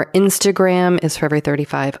 Our Instagram is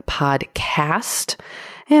forever35podcast.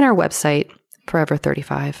 And our website,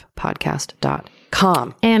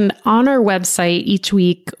 forever35podcast.com. And on our website, each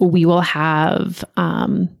week, we will have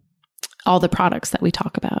all the products that we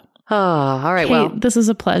talk about. Oh, all right. Kate, well, this is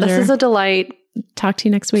a pleasure. This is a delight. Talk to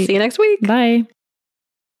you next week. See you next week. Bye.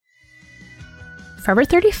 Forever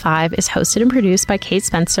 35 is hosted and produced by Kate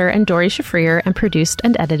Spencer and Dori Shafrir and produced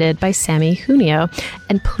and edited by Sammy Junio.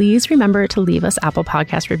 And please remember to leave us Apple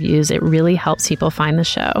Podcast reviews. It really helps people find the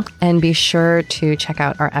show. And be sure to check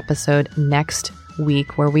out our episode next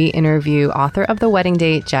week, where we interview author of The Wedding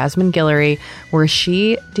Date, Jasmine Guillory, where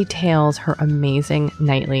she details her amazing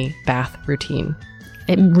nightly bath routine.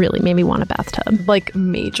 It really made me want a bathtub. Like,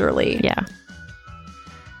 majorly. Yeah.